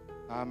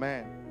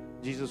 Amen.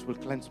 Jesus will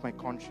cleanse my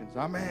conscience.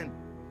 Amen.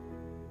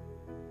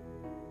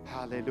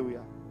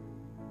 Hallelujah.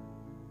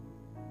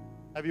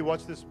 Have you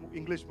watched this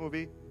English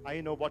movie,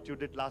 I Know What You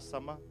Did Last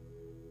Summer?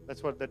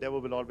 That's what the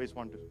devil will always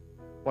want to do.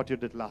 What you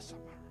did last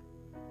summer.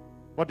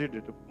 What did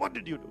you do? What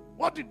did you do?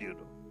 What did you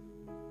do?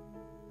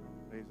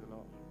 Praise the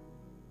Lord.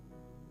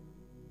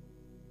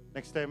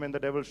 Next time when the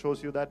devil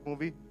shows you that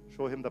movie,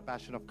 show him the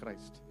Passion of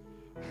Christ.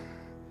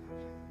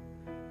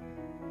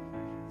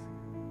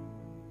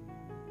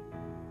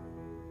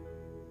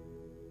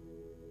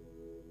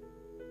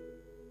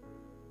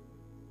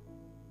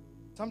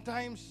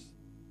 Sometimes,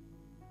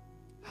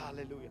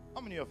 hallelujah.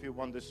 How many of you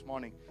want this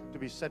morning to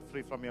be set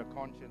free from your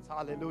conscience?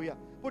 Hallelujah.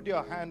 Put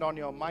your hand on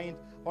your mind,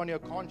 on your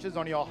conscience,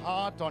 on your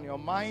heart, on your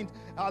mind.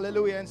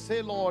 Hallelujah. And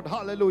say, Lord,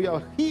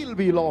 hallelujah. Heal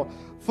me, Lord.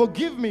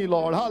 Forgive me,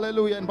 Lord.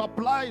 Hallelujah. And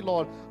apply,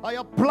 Lord. I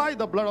apply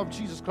the blood of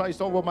Jesus Christ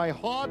over my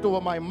heart,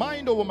 over my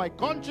mind, over my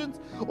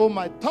conscience, over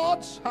my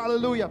thoughts.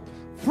 Hallelujah.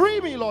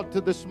 Free me, Lord,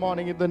 to this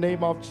morning in the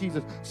name of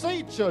Jesus. Say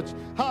it, church.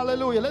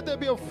 Hallelujah. Let there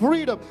be a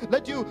freedom.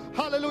 Let you,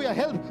 hallelujah,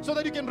 help so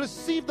that you can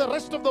receive the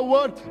rest of the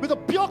word with a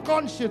pure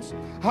conscience.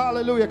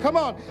 Hallelujah. Come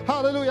on.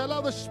 Hallelujah.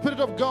 Allow the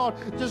Spirit of God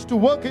just to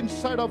work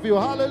inside of you.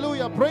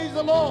 Hallelujah. Praise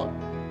the Lord.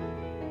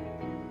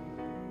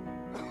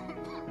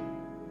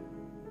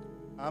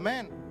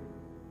 Amen.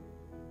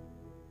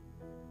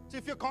 See,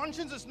 if your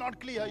conscience is not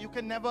clear, you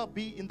can never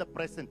be in the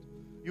present.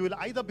 You will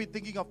either be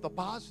thinking of the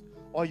past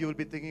or you will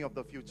be thinking of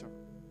the future.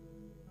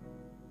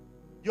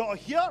 You're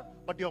here,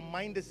 but your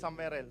mind is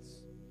somewhere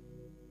else.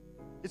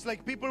 It's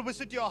like people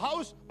visit your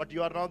house, but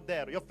you are not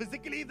there. You're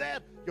physically there,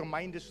 your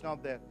mind is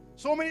not there.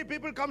 So many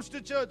people comes to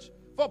church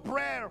for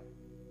prayer.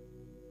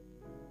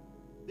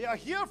 They are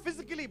here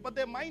physically, but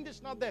their mind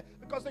is not there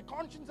because their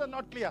conscience are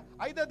not clear.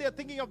 Either they are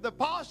thinking of the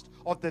past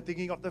or they're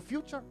thinking of the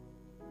future.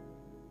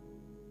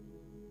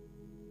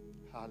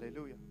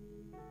 Hallelujah.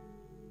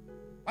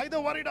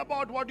 Either worried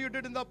about what you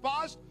did in the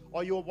past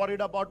or you're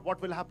worried about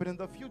what will happen in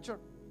the future.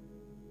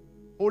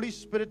 Holy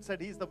Spirit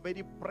said He's the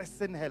very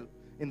present help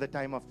in the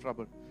time of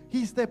trouble.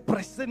 He's there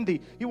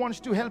presently. He wants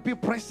to help you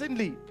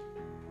presently.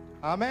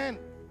 Amen.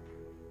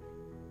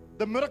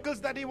 The miracles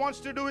that He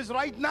wants to do is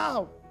right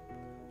now.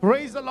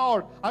 Praise the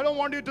Lord. I don't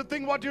want you to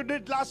think what you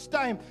did last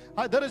time.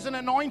 There is an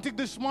anointing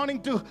this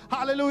morning to,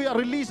 hallelujah,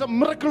 release a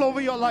miracle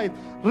over your life.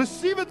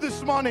 Receive it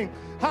this morning.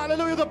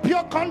 Hallelujah. The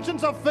pure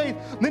conscience of faith.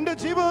 നിന്റെ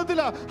ജീവിതത്തിൽ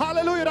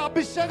hallelujah ഒരു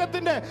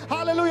അഭിഷേകത്തിന്റെ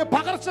hallelujah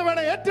പകർച്ച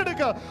വേണേ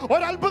ഏറ്റെടുക്കുക.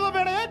 ഒരു അത്ഭുതം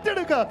വേണേ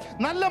ഏറ്റെടുക്കുക.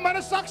 നല്ല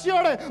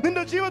മനസ്സാക്ഷിയോടെ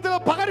നിന്റെ ജീവിതത്തിൽ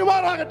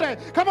പകരുവാനാകട്ടെ.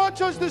 Come on,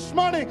 church, this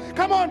morning.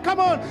 Come on, come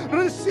on.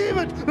 Receive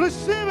it.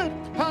 Receive it.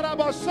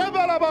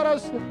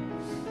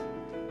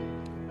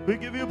 We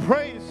give you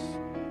praise.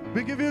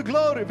 We give you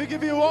glory. We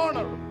give you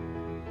honor.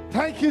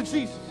 Thank you,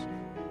 Jesus.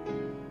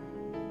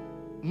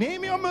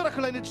 Name your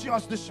miracle and it's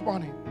yours this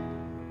morning.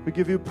 We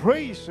give you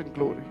praise and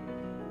glory.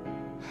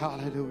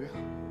 Hallelujah.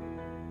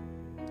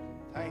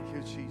 Thank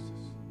you,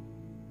 Jesus.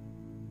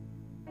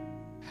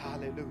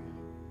 Hallelujah.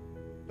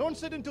 Don't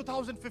sit in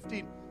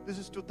 2015. This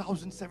is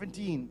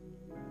 2017.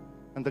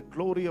 And the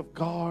glory of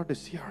God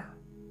is here.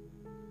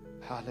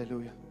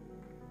 Hallelujah.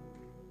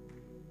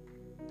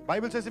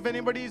 Bible says if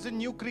anybody is a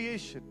new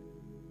creation,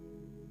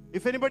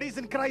 if anybody is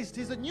in Christ,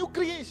 he's a new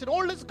creation.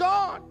 All is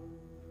gone.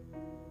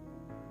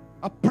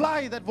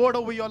 Apply that word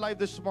over your life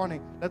this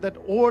morning. Let that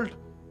old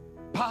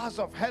powers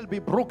of hell be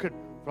broken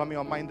from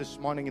your mind this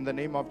morning in the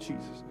name of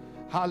Jesus.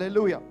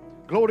 Hallelujah.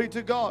 Glory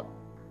to God.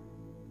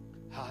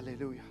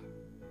 Hallelujah.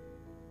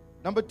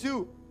 Number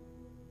 2.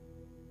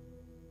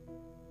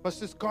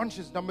 First is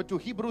conscience. Number 2,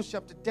 Hebrews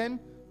chapter 10,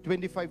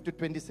 25 to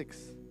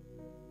 26.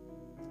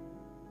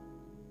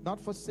 Not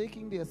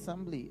forsaking the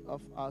assembly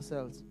of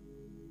ourselves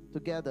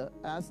together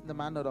as in the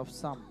manner of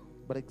some,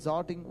 but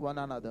exhorting one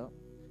another,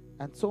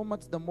 and so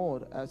much the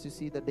more as you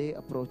see the day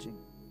approaching.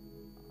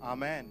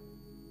 Amen.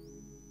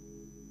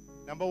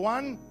 Number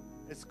 1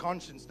 is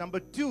conscience. Number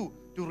 2,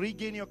 to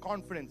regain your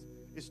confidence,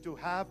 is to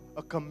have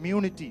a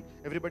community.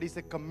 Everybody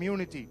say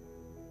community.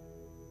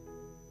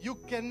 You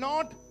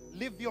cannot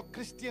live your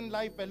Christian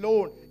life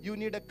alone. You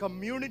need a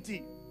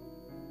community.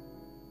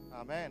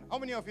 Amen. How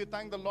many of you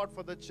thank the Lord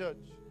for the church?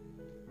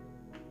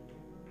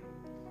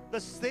 The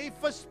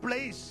safest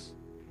place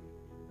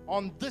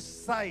on this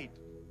side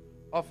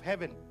of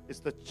heaven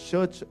is the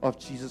church of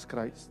Jesus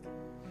Christ.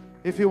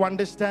 If you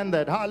understand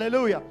that,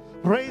 hallelujah.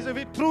 Praise if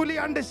you truly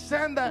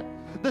understand that.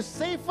 The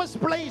safest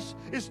place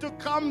is to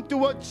come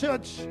to a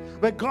church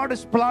where God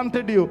has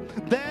planted you.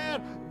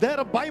 There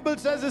the Bible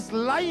says is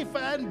life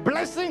and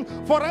blessing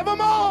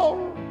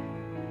forevermore.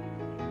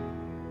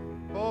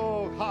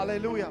 Oh,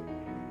 hallelujah.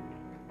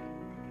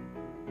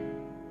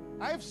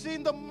 I've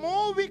seen the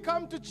more we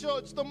come to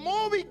church, the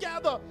more we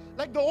gather.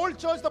 Like the old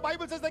church, the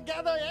Bible says they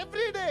gather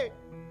every day.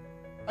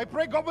 I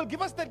pray God will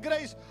give us that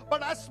grace.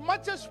 But as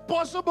much as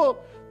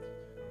possible,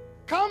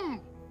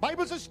 come.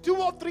 Bible says 2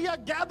 or 3 are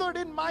gathered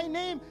in my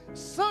name.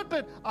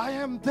 Certain, I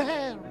am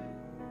there.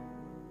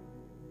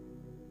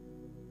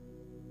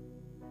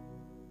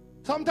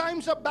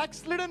 Sometimes a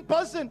backslidden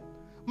person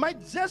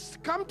might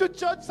just come to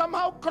church,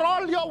 somehow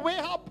crawl your way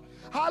up.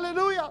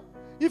 Hallelujah.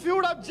 If you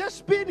would have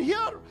just been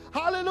here,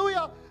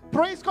 hallelujah,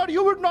 praise God,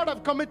 you would not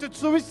have committed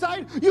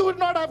suicide. You would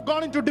not have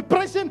gone into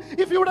depression.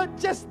 If you would have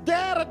just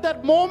there at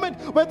that moment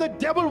where the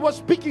devil was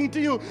speaking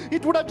to you,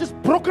 it would have just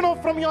broken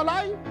off from your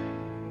life.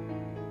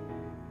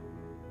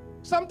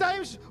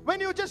 Sometimes when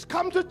you just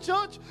come to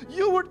church,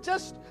 you would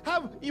just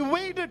have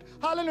evaded,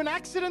 hallelujah, an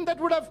accident that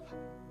would have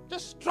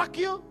just struck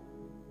you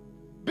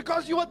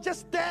because you were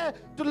just there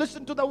to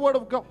listen to the word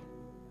of God.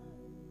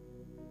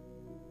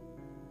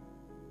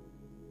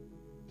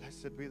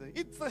 Blessed be the...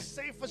 It's the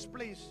safest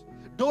place.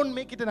 Don't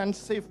make it an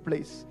unsafe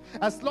place.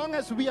 As long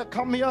as we are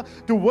come here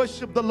to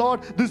worship the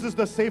Lord, this is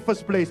the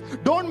safest place.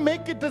 Don't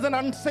make it as an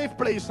unsafe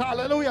place.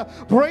 Hallelujah.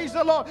 Praise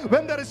the Lord.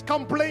 When there is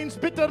complaints,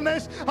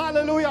 bitterness,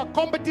 hallelujah,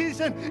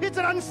 competition, it's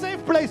an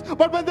unsafe place.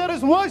 But when there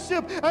is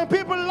worship and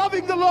people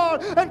loving the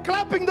Lord and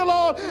clapping the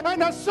Lord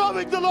and are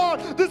serving the Lord,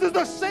 this is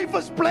the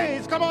safest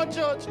place. Come on,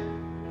 church.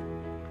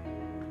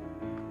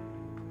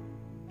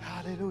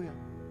 Hallelujah.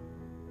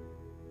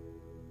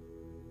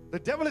 The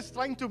devil is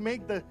trying to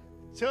make the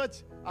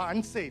church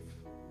unsafe.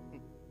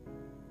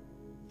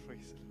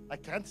 Praise. I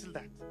cancel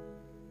that.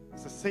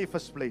 It's the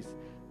safest place.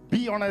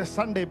 Be on a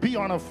Sunday, be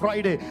on a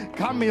Friday.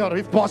 Come here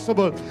if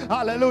possible.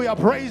 Hallelujah.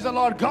 Praise the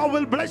Lord. God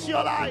will bless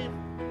your life.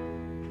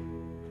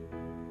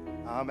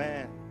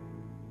 Amen.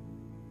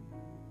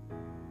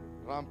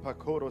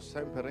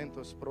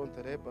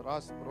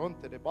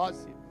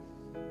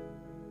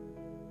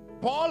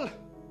 Paul,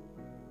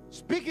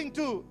 speaking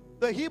to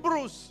the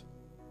Hebrews,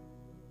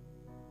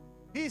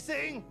 he's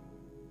saying,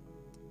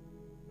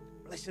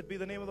 blessed be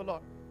the name of the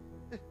Lord.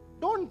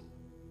 Don't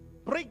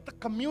break the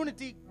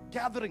community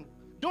gathering.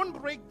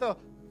 Don't break the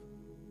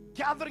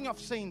gathering of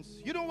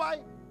saints. You know why?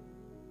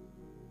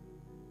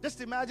 Just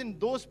imagine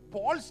those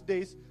Paul's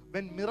days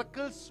when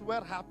miracles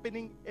were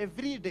happening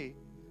every day.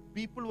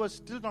 People were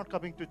still not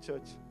coming to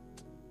church.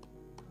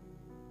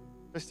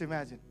 Just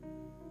imagine.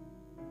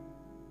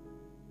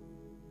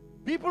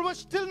 People were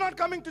still not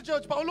coming to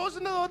church.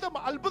 പൗലോസിന്റെ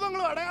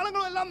അത്ഭുതങ്ങളും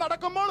അടയാളങ്ങളും എല്ലാം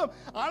നടക്കുമ്പോഴും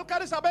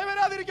ആൾക്കാർ സഭയിൽ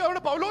വരാതിരിക്കും.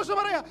 അവിടെ പൗലോസ്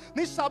പറയാ,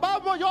 നീ സഭാ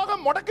യോഗം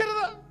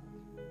മുടക്കരുത്.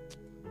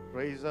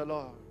 Praise the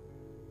Lord.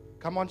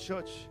 Come on,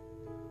 church.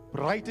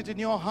 Write it in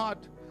your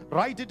heart.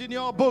 Write it in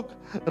your book.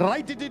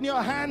 Write it in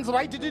your hands.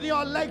 Write it in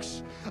your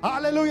legs.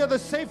 Hallelujah. The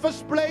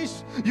safest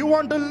place you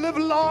want to live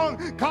long.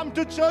 Come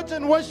to church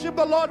and worship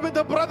the Lord with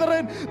the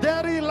brethren.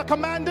 There He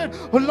commanded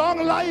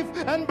long life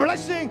and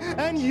blessing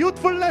and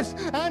youthfulness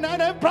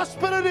and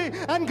prosperity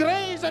and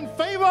grace and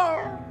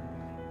favor.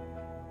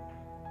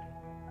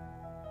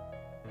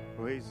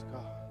 Praise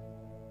God.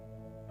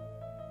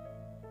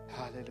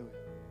 Hallelujah.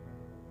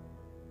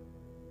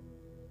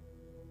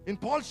 In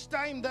Paul's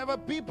time, there were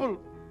people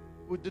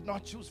who did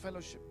not choose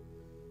fellowship.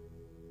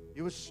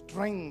 He was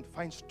strength,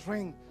 find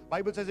strength.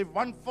 Bible says if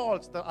one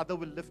falls, the other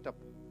will lift up.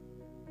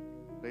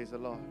 Praise the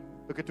Lord.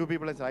 Look at two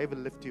people and say, I will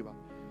lift you up.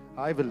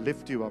 I will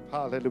lift you up.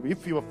 Hallelujah.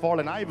 If you have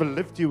fallen, I will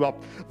lift you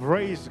up.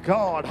 Praise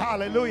God.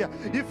 Hallelujah.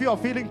 If you are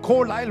feeling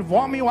cold, I'll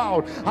warm you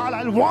out.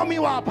 I'll warm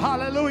you up.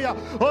 Hallelujah.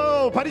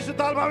 Oh,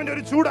 Parishuddhatmavinte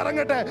oru choodu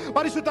arangate.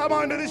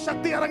 Parishuddhatmavinte oru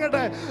shakti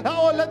arangate.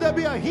 Oh, let there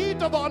be a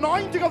heat of the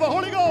anointing of the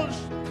Holy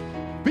Ghost.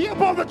 Be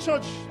above the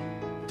church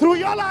through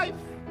your life.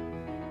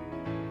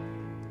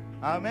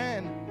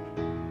 Amen.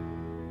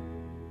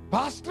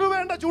 Pastor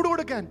venda choodu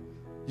kodukkan.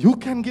 You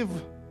can give.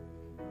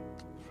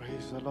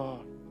 Praise the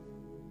Lord.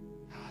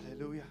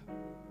 Hallelujah.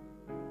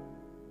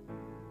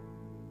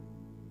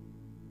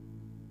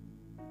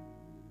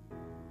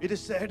 It is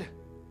said,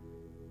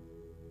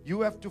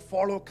 you have to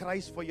follow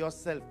Christ for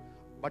yourself,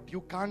 but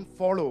you can't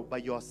follow by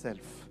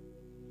yourself.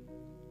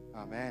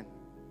 Amen.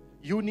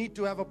 You need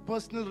to have a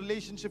personal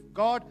relationship with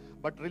God,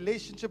 but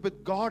relationship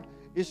with God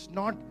is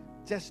not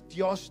just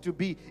yours to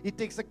be. It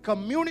takes a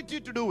community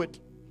to do it.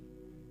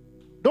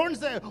 Don't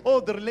say,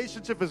 oh, the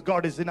relationship with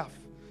God is enough.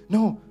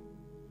 No.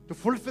 To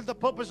fulfill the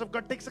purpose of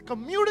God takes a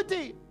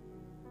community.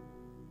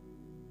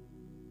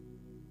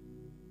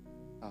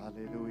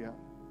 Hallelujah.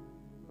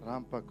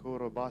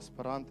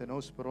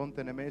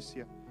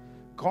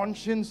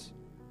 Conscience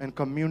and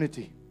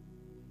community.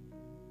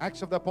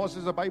 Acts of the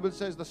Apostles, the Bible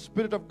says the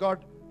Spirit of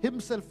God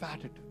Himself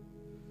added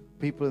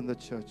people in the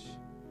church.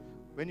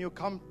 When you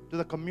come to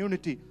the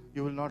community,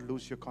 you will not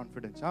lose your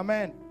confidence.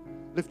 Amen.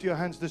 Lift your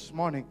hands this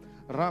morning.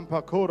 And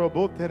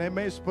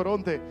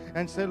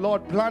say,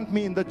 Lord, plant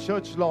me in the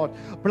church, Lord.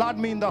 Plant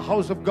me in the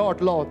house of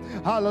God, Lord.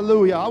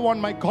 Hallelujah. I want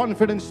my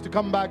confidence to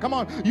come back. Come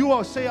on. You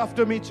all say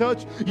after me,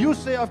 church. You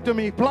say after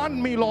me. Plant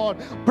me, Lord.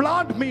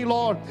 Plant me,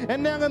 Lord.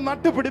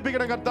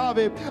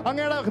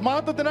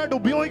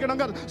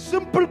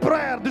 Simple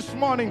prayer this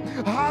morning.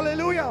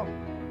 Hallelujah.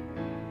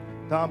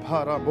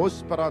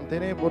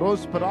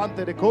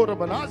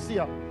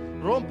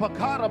 Rompa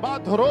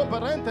carabat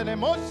roba rente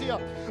nemosia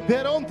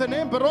peronte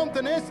nem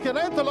peronte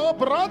neskerente lo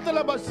brate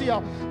la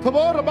basia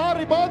favor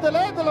bari bode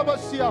lede la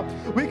basia.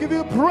 We give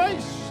you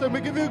praise and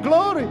we give you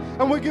glory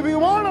and we give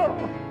you honor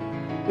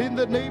in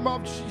the name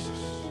of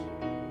Jesus.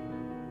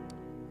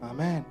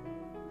 Amen.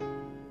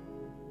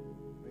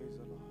 Praise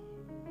the Lord.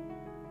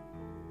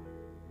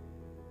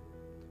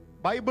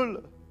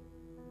 Bible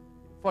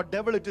for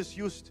devil it is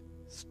used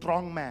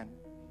strong man.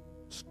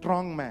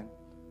 Strong man.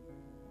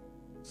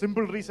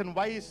 Simple reason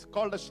why he's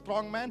called a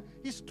strong man.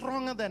 He's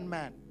stronger than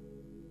man.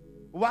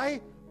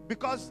 Why?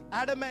 Because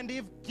Adam and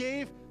Eve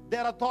gave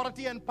their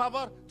authority and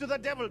power to the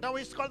devil. Now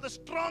he's called the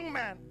strong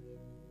man.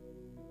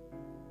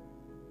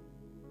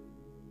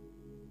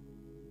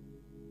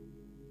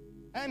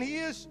 And he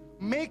is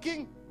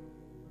making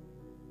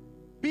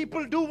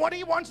people do what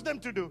he wants them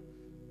to do.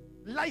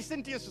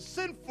 Licentious,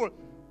 sinful,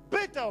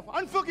 bitter,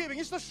 unforgiving.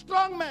 He's the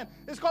strong man.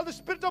 It's called the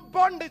spirit of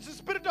bondage, the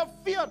spirit of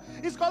fear.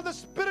 It's called the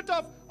spirit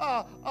of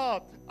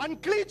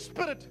unclean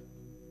spirit.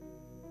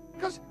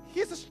 Because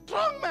he's a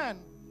strong man.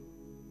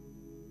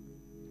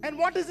 And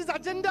what is his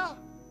agenda?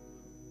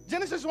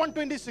 Genesis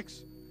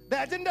 1:26.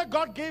 The agenda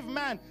God gave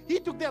man. He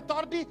took the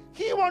authority.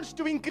 He wants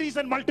to increase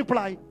and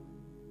multiply.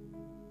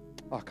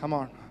 Oh, come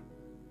on.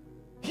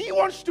 He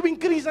wants to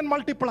increase and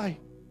multiply.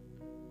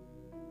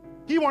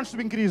 He wants to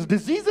increase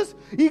diseases.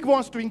 He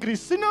wants to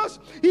increase sinners.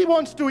 He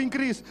wants to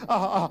increase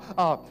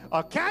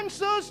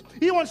cancers.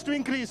 He wants to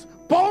increase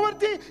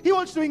poverty. He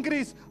wants to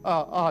increase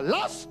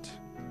lust.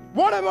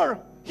 Whatever.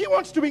 He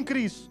wants to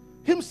increase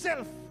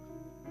himself.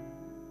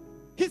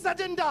 His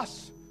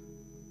agendas.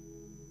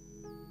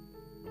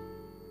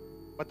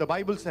 But the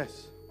Bible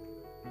says,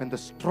 when the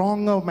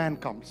stronger man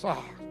comes,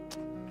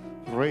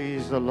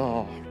 praise the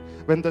Lord.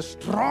 When the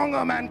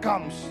stronger man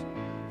comes,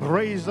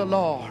 praise the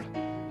Lord.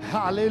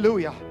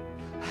 Hallelujah.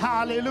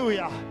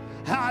 Hallelujah.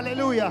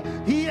 Hallelujah.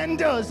 He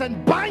enters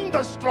and binds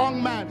the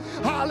strong man.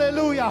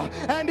 Hallelujah.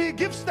 And he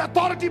gives the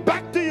authority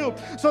back to you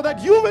so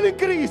that you will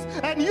increase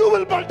and you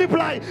will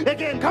multiply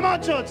again. Come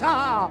on, church.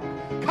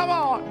 Come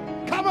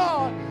on. Come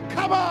on.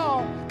 Come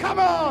on. Come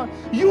on.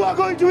 You are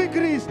going to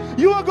increase.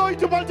 You are going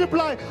to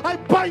multiply. I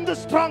bind the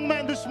strong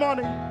man this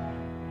morning.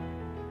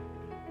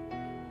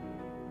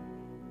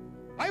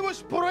 I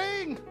was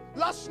praying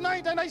last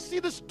night and I see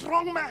the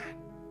strong man.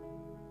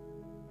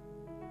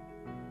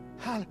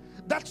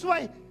 That's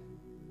why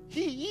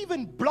he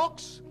even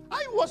blocks.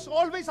 I was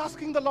always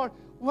asking the Lord,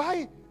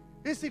 why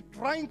is he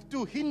trying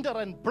to hinder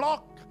and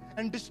block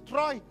and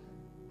destroy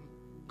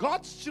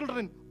God's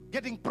children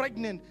getting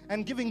pregnant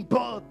and giving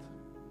birth?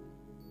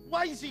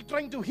 Why is he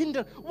trying to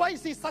hinder? Why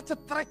is he such a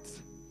threat?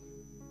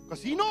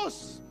 Because he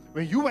knows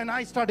when you and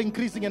I start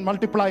increasing and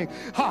multiplying,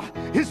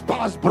 his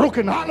power is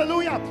broken.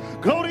 Hallelujah.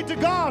 Glory to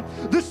God.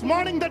 This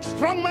morning that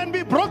strong man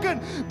be broken,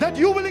 that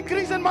you will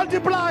increase and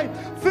multiply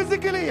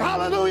physically.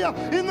 Hallelujah.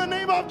 In the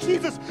name of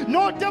Jesus.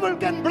 No devil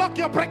can block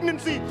your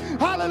pregnancy.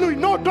 Hallelujah.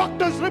 No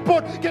doctor's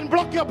report can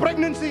block your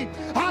pregnancy.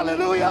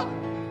 Hallelujah.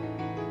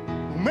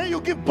 May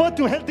you give birth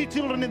to healthy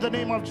children in the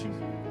name of Jesus.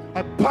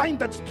 I bind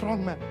that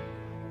strong man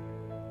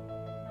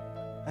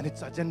and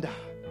its agenda.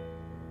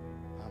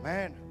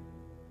 Amen.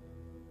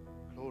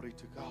 Glory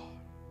to God.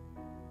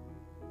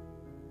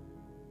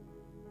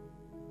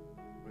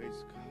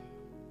 Praise God.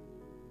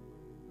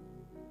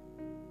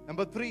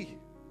 Number 3,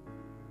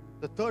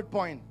 the third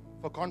point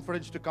for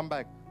confidence to come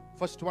back.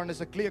 First one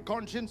is a clear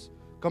conscience,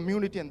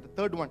 community, and the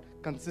third one,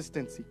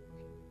 consistency.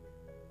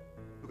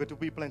 Look at two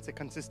people and say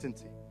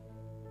consistency.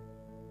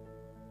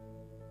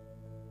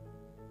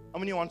 How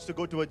many wants to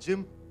go to a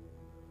gym,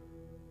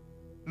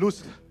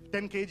 lose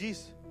 10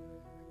 kgs,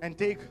 and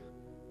take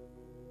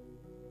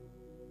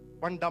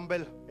one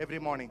dumbbell every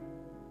morning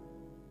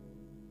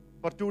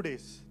for 2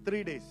 days,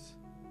 3 days,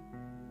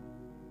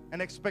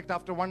 and expect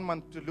after 1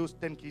 month to lose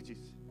 10 kgs?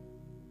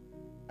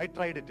 I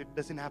tried it. It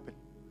doesn't happen.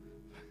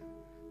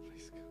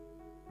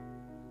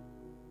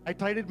 I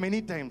tried it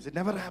many times. It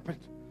never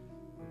happened.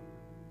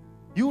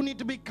 You need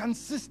to be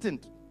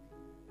consistent.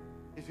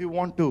 If you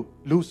want to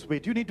lose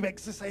weight, you need to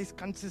exercise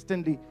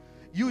consistently.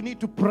 You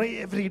need to pray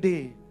every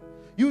day.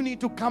 You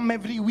need to come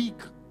every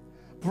week.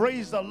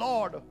 Praise the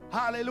Lord.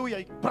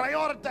 Hallelujah.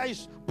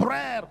 Prioritize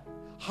prayer.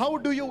 How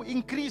do you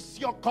increase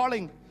your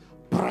calling?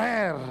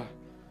 Prayer.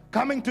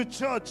 Coming to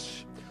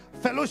church.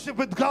 Fellowship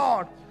with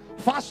God.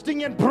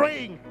 Fasting and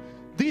praying.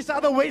 These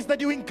are the ways that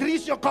you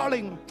increase your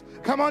calling.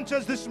 Come on,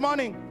 church, this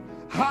morning.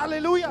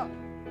 Hallelujah.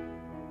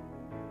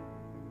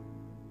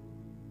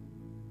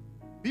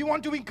 We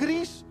want to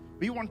increase.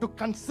 We want to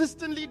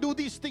consistently do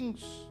these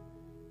things.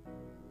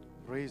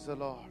 Praise the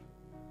Lord.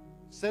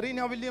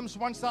 Serena Williams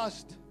once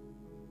asked,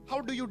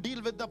 how do you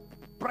deal with the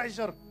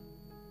pressure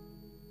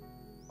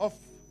of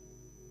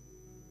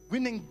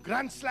winning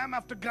Grand Slam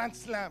after Grand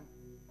Slam?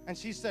 And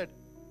she said,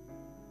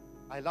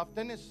 I love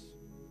tennis.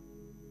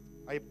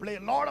 I play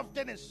a lot of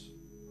tennis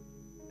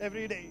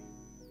every day.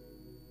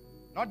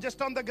 Not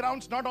just on the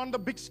grounds, not on the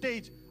big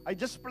stage. I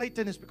just play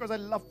tennis because I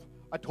love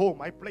at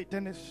home. I play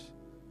tennis.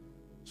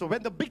 So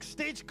when the big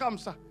stage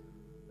comes,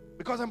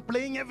 because I'm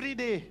playing every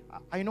day,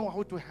 I know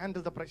how to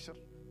handle the pressure.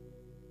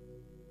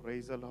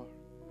 Praise the Lord.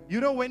 You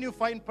know when you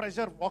find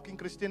pressure walking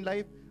Christian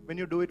life? When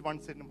you do it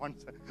once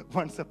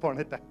upon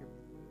a time.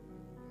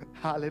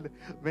 Hallelujah.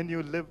 When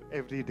you live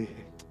every day.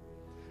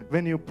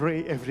 When you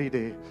pray every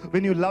day,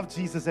 when you love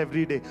Jesus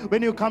every day,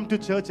 when you come to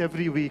church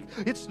every week,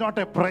 it's not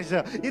a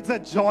pressure, it's a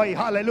joy.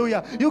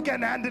 Hallelujah. You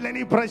can handle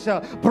any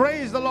pressure.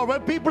 Praise the Lord.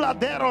 Whether people are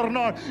there or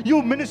not,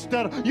 you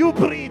minister, you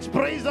preach.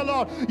 Praise the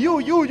Lord.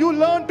 You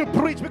learn to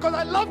preach, because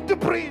I love to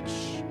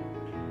preach.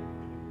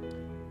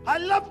 I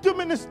love to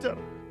minister.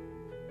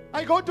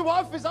 I go to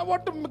office, I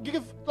want to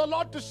give the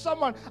Lord to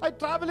someone. I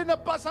travel in a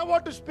bus, I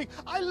want to speak.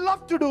 I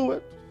love to do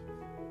it.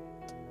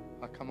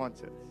 Come on,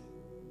 church.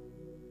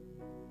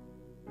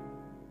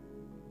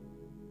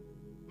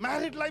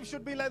 Married life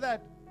should be like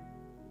that.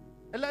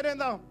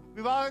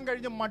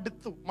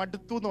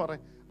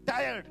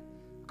 Tired.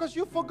 Because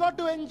you forgot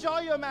to enjoy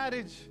your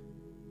marriage.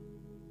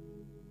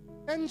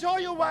 Enjoy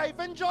your wife,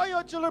 enjoy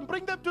your children,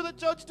 bring them to the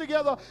church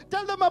together.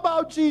 Tell them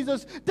about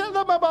Jesus, tell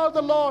them about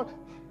the Lord.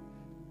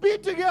 Be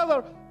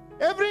together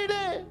every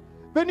day.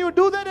 When you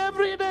do that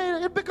every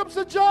day, it becomes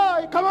a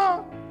joy. Come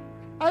on.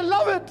 I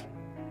love it.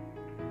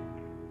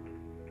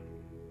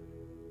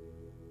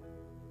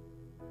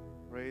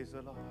 Praise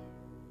the Lord.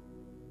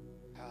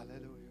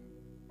 Hallelujah.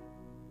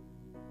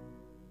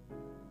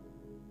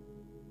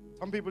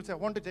 Some people say, I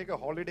want to take a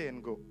holiday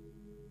and go.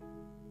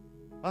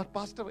 Our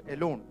pastor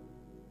alone.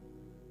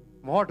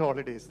 What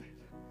holiday is that?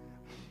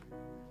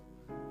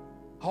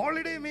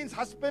 Holiday means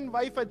husband,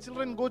 wife, and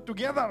children go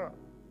together.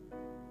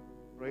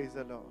 Praise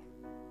the Lord.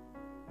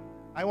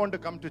 I want to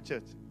come to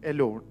church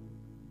alone.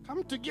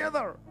 Come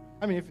together.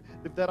 I mean,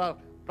 if there are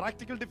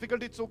practical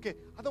difficulties, it's okay.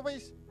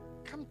 Otherwise,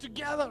 come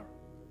together.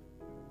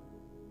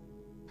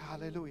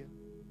 Hallelujah.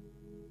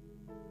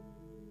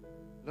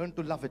 Learn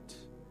to love it.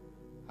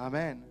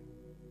 Amen.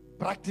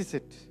 Practice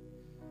it.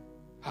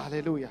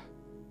 Hallelujah.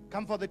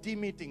 Come for the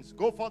team meetings.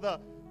 Go for the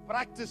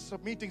practice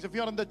of meetings. If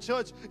you're in the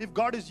church, if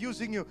God is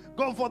using you,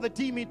 go for the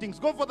team meetings.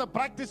 Go for the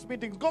practice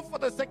meetings. Go for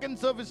the second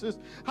services.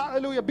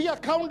 Hallelujah. Be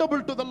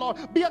accountable to the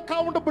Lord. Be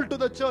accountable to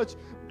the church.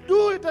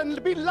 Do it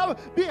and be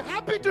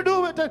happy to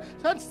do it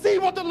and see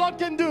what the Lord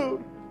can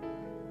do.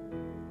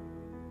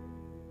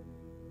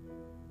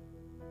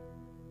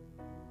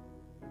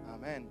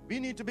 Amen. We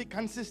need to be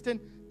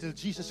consistent till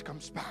Jesus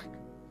comes back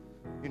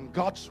in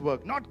God's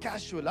work, not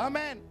casual.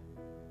 Amen.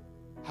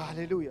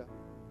 Hallelujah.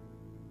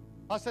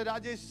 Pastor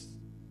Rajesh,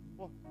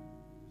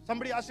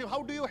 somebody asked him,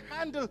 how do you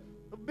handle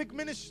a big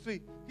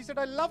ministry? He said,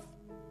 I love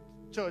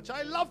church.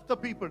 I love the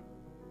people.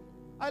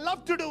 I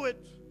love to do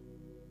it.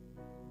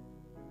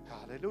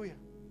 Hallelujah.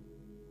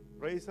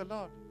 Praise the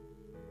Lord.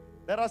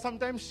 There are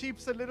sometimes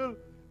sheep's a little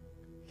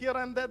here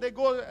and there, they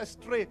go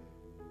astray.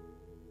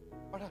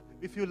 But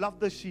if you love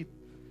the sheep,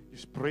 you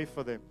pray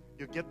for them.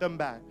 You get them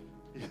back.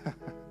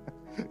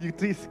 You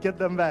please get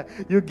them back.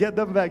 You get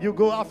them back. You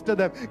go after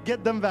them.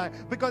 Get them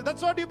back. Because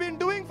that's what you've been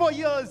doing for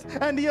years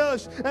and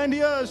years and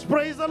years.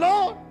 Praise the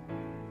Lord.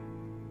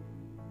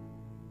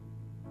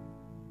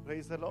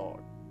 Praise the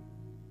Lord.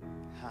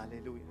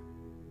 Hallelujah.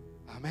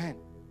 Amen.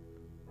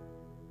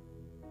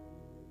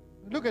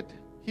 Look at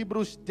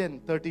Hebrews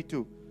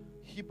 10:32.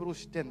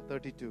 Hebrews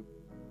 10:32.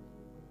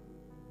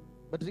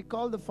 But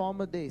recall the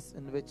former days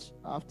in which,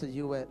 after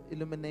you were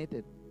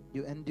illuminated,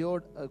 you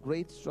endured a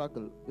great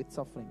struggle with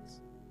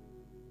sufferings.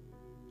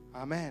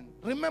 Amen.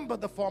 Remember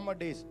the former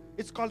days.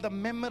 It's called the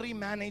memory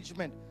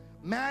management.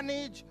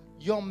 Manage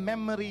your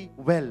memory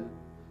well.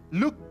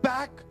 Look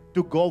back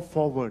to go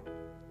forward.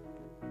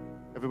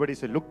 Everybody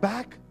say, look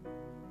back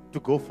to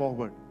go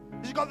forward.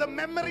 This is called the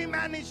memory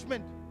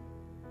management.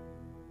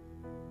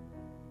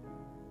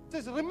 It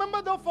says,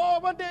 remember the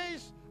former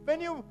days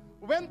when you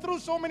went through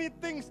so many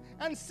things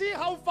and see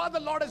how far the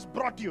Lord has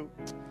brought you.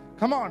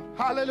 Come on.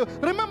 Hallelujah.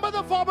 Remember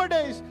the former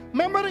days.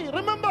 Memory.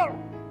 Remember.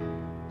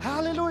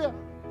 Hallelujah.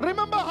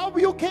 Remember how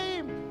you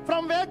came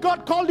from where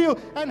God called you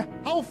and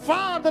how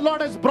far the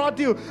Lord has brought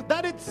you.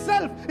 That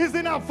itself is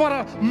enough for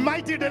a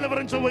mighty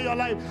deliverance over your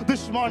life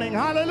this morning.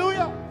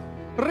 Hallelujah.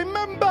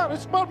 Remember,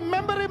 it's about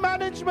memory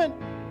management.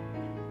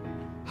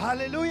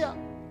 Hallelujah.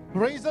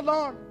 Praise the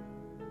Lord.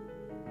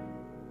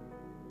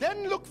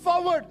 Then look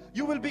forward.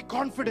 You will be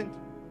confident.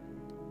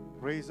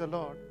 Praise the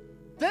Lord.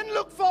 Then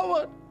look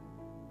forward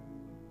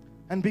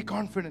and be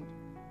confident.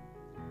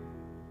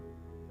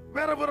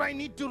 Wherever I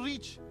need to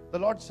reach, the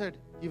Lord said,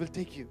 He will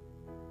take you.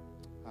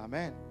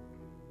 Amen.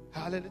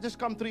 Hallelujah. Just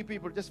come, 3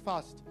 people, just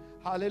fast.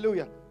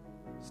 Hallelujah.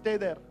 Stay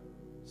there.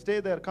 Stay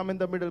there. Come in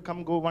the middle.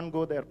 Come, go, one,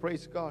 go there.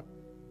 Praise God.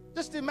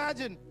 Just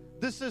imagine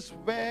this is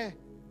where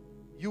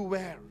you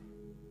were.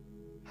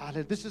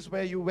 Hallelujah. This is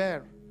where you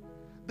were.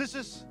 This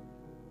is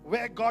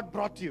where God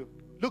brought you.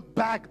 Look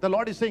back. The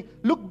Lord is saying,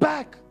 look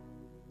back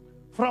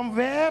from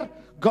where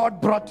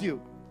God brought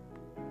you.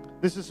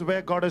 This is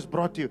where God has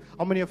brought you.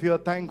 How many of you are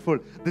thankful?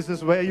 This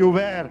is where you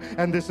were,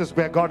 and this is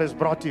where God has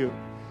brought you.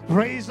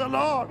 Praise the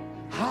Lord.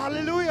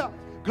 Hallelujah.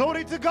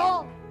 Glory to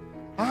God.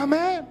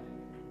 Amen.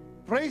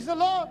 Praise the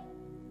Lord.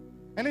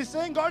 And He's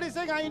saying, God is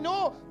saying, I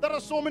know there are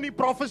so many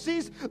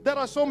prophecies, there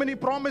are so many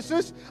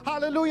promises.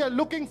 Hallelujah.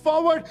 Looking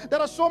forward,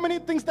 there are so many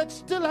things that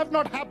still have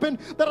not happened.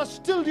 There are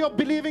still you're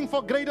believing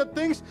for greater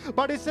things.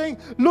 But He's saying,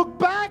 look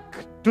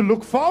back to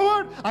look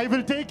forward. I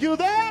will take you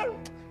there.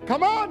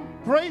 Come on.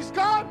 Praise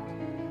God.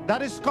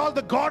 That is called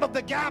the God of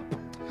the gap.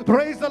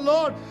 Praise the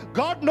Lord.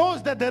 God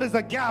knows that there is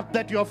a gap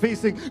that you are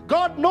facing.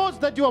 God knows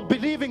that you are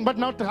believing but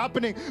not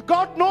happening.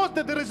 God knows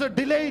that there is a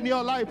delay in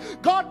your life.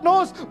 God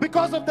knows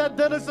because of that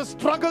there is a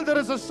struggle, there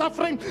is a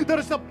suffering, there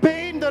is a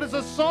pain, there is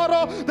a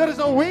sorrow, there is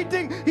a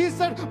waiting. He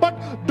said, but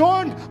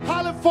don't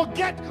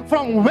forget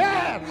from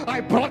where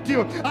I brought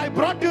you. I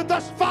brought you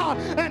thus far,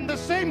 and the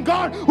same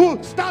God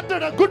who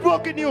started a good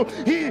work in you,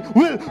 He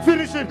will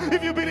finish it.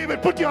 If you believe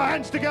it, put your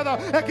hands together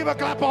and give a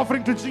clap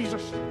offering to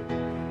Jesus.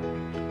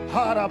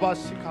 Thank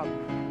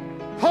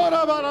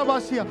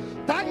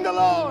the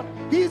Lord.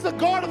 He's the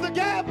God of the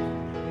gap.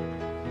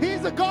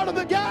 He's the God of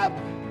the gap.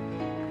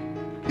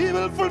 He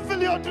will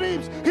fulfill your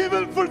dreams. He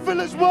will fulfill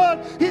His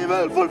word. He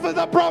will fulfill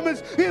the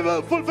promise. He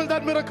will fulfill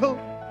that miracle.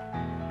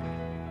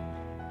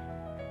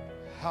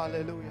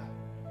 Hallelujah.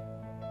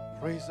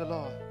 Praise the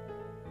Lord.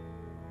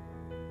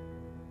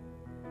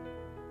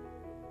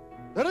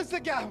 There is the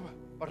gap.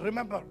 But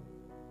remember,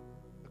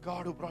 the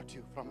God who brought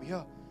you from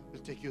here will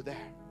take you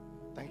there.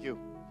 Thank you.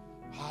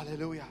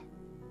 Hallelujah.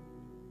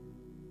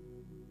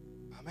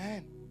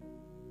 Amen.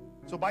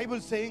 So Bible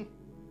saying,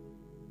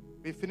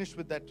 we finished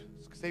with that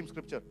same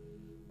scripture.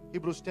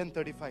 Hebrews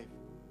 10:35.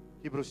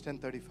 Hebrews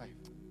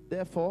 10:35.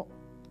 Therefore,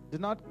 do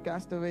not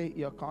cast away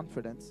your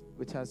confidence,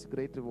 which has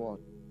great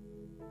reward.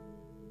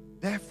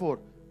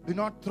 Therefore, do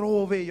not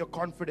throw away your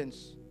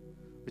confidence,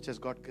 which has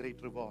got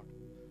great reward.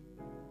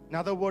 In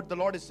other words, the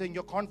Lord is saying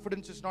your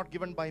confidence is not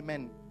given by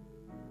men.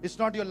 It's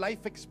not your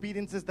life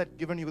experiences that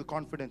given you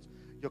confidence.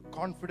 Your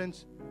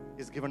confidence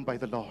is given by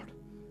the Lord.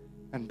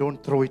 And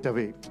don't throw it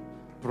away.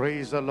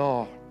 Praise the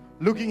Lord.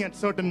 Looking at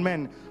certain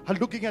men,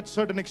 looking at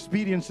certain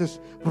experiences,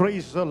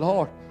 praise the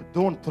Lord.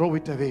 Don't throw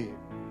it away.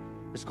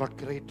 It's got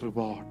great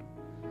reward.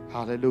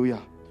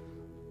 Hallelujah.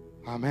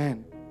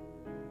 Amen.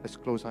 Let's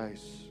close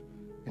eyes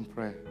in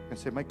prayer and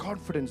say, my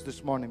confidence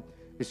this morning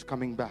is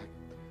coming back.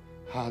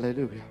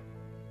 Hallelujah.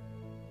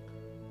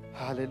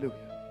 Hallelujah.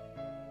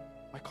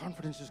 My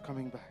confidence is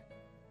coming back.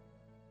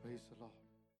 Praise the Lord.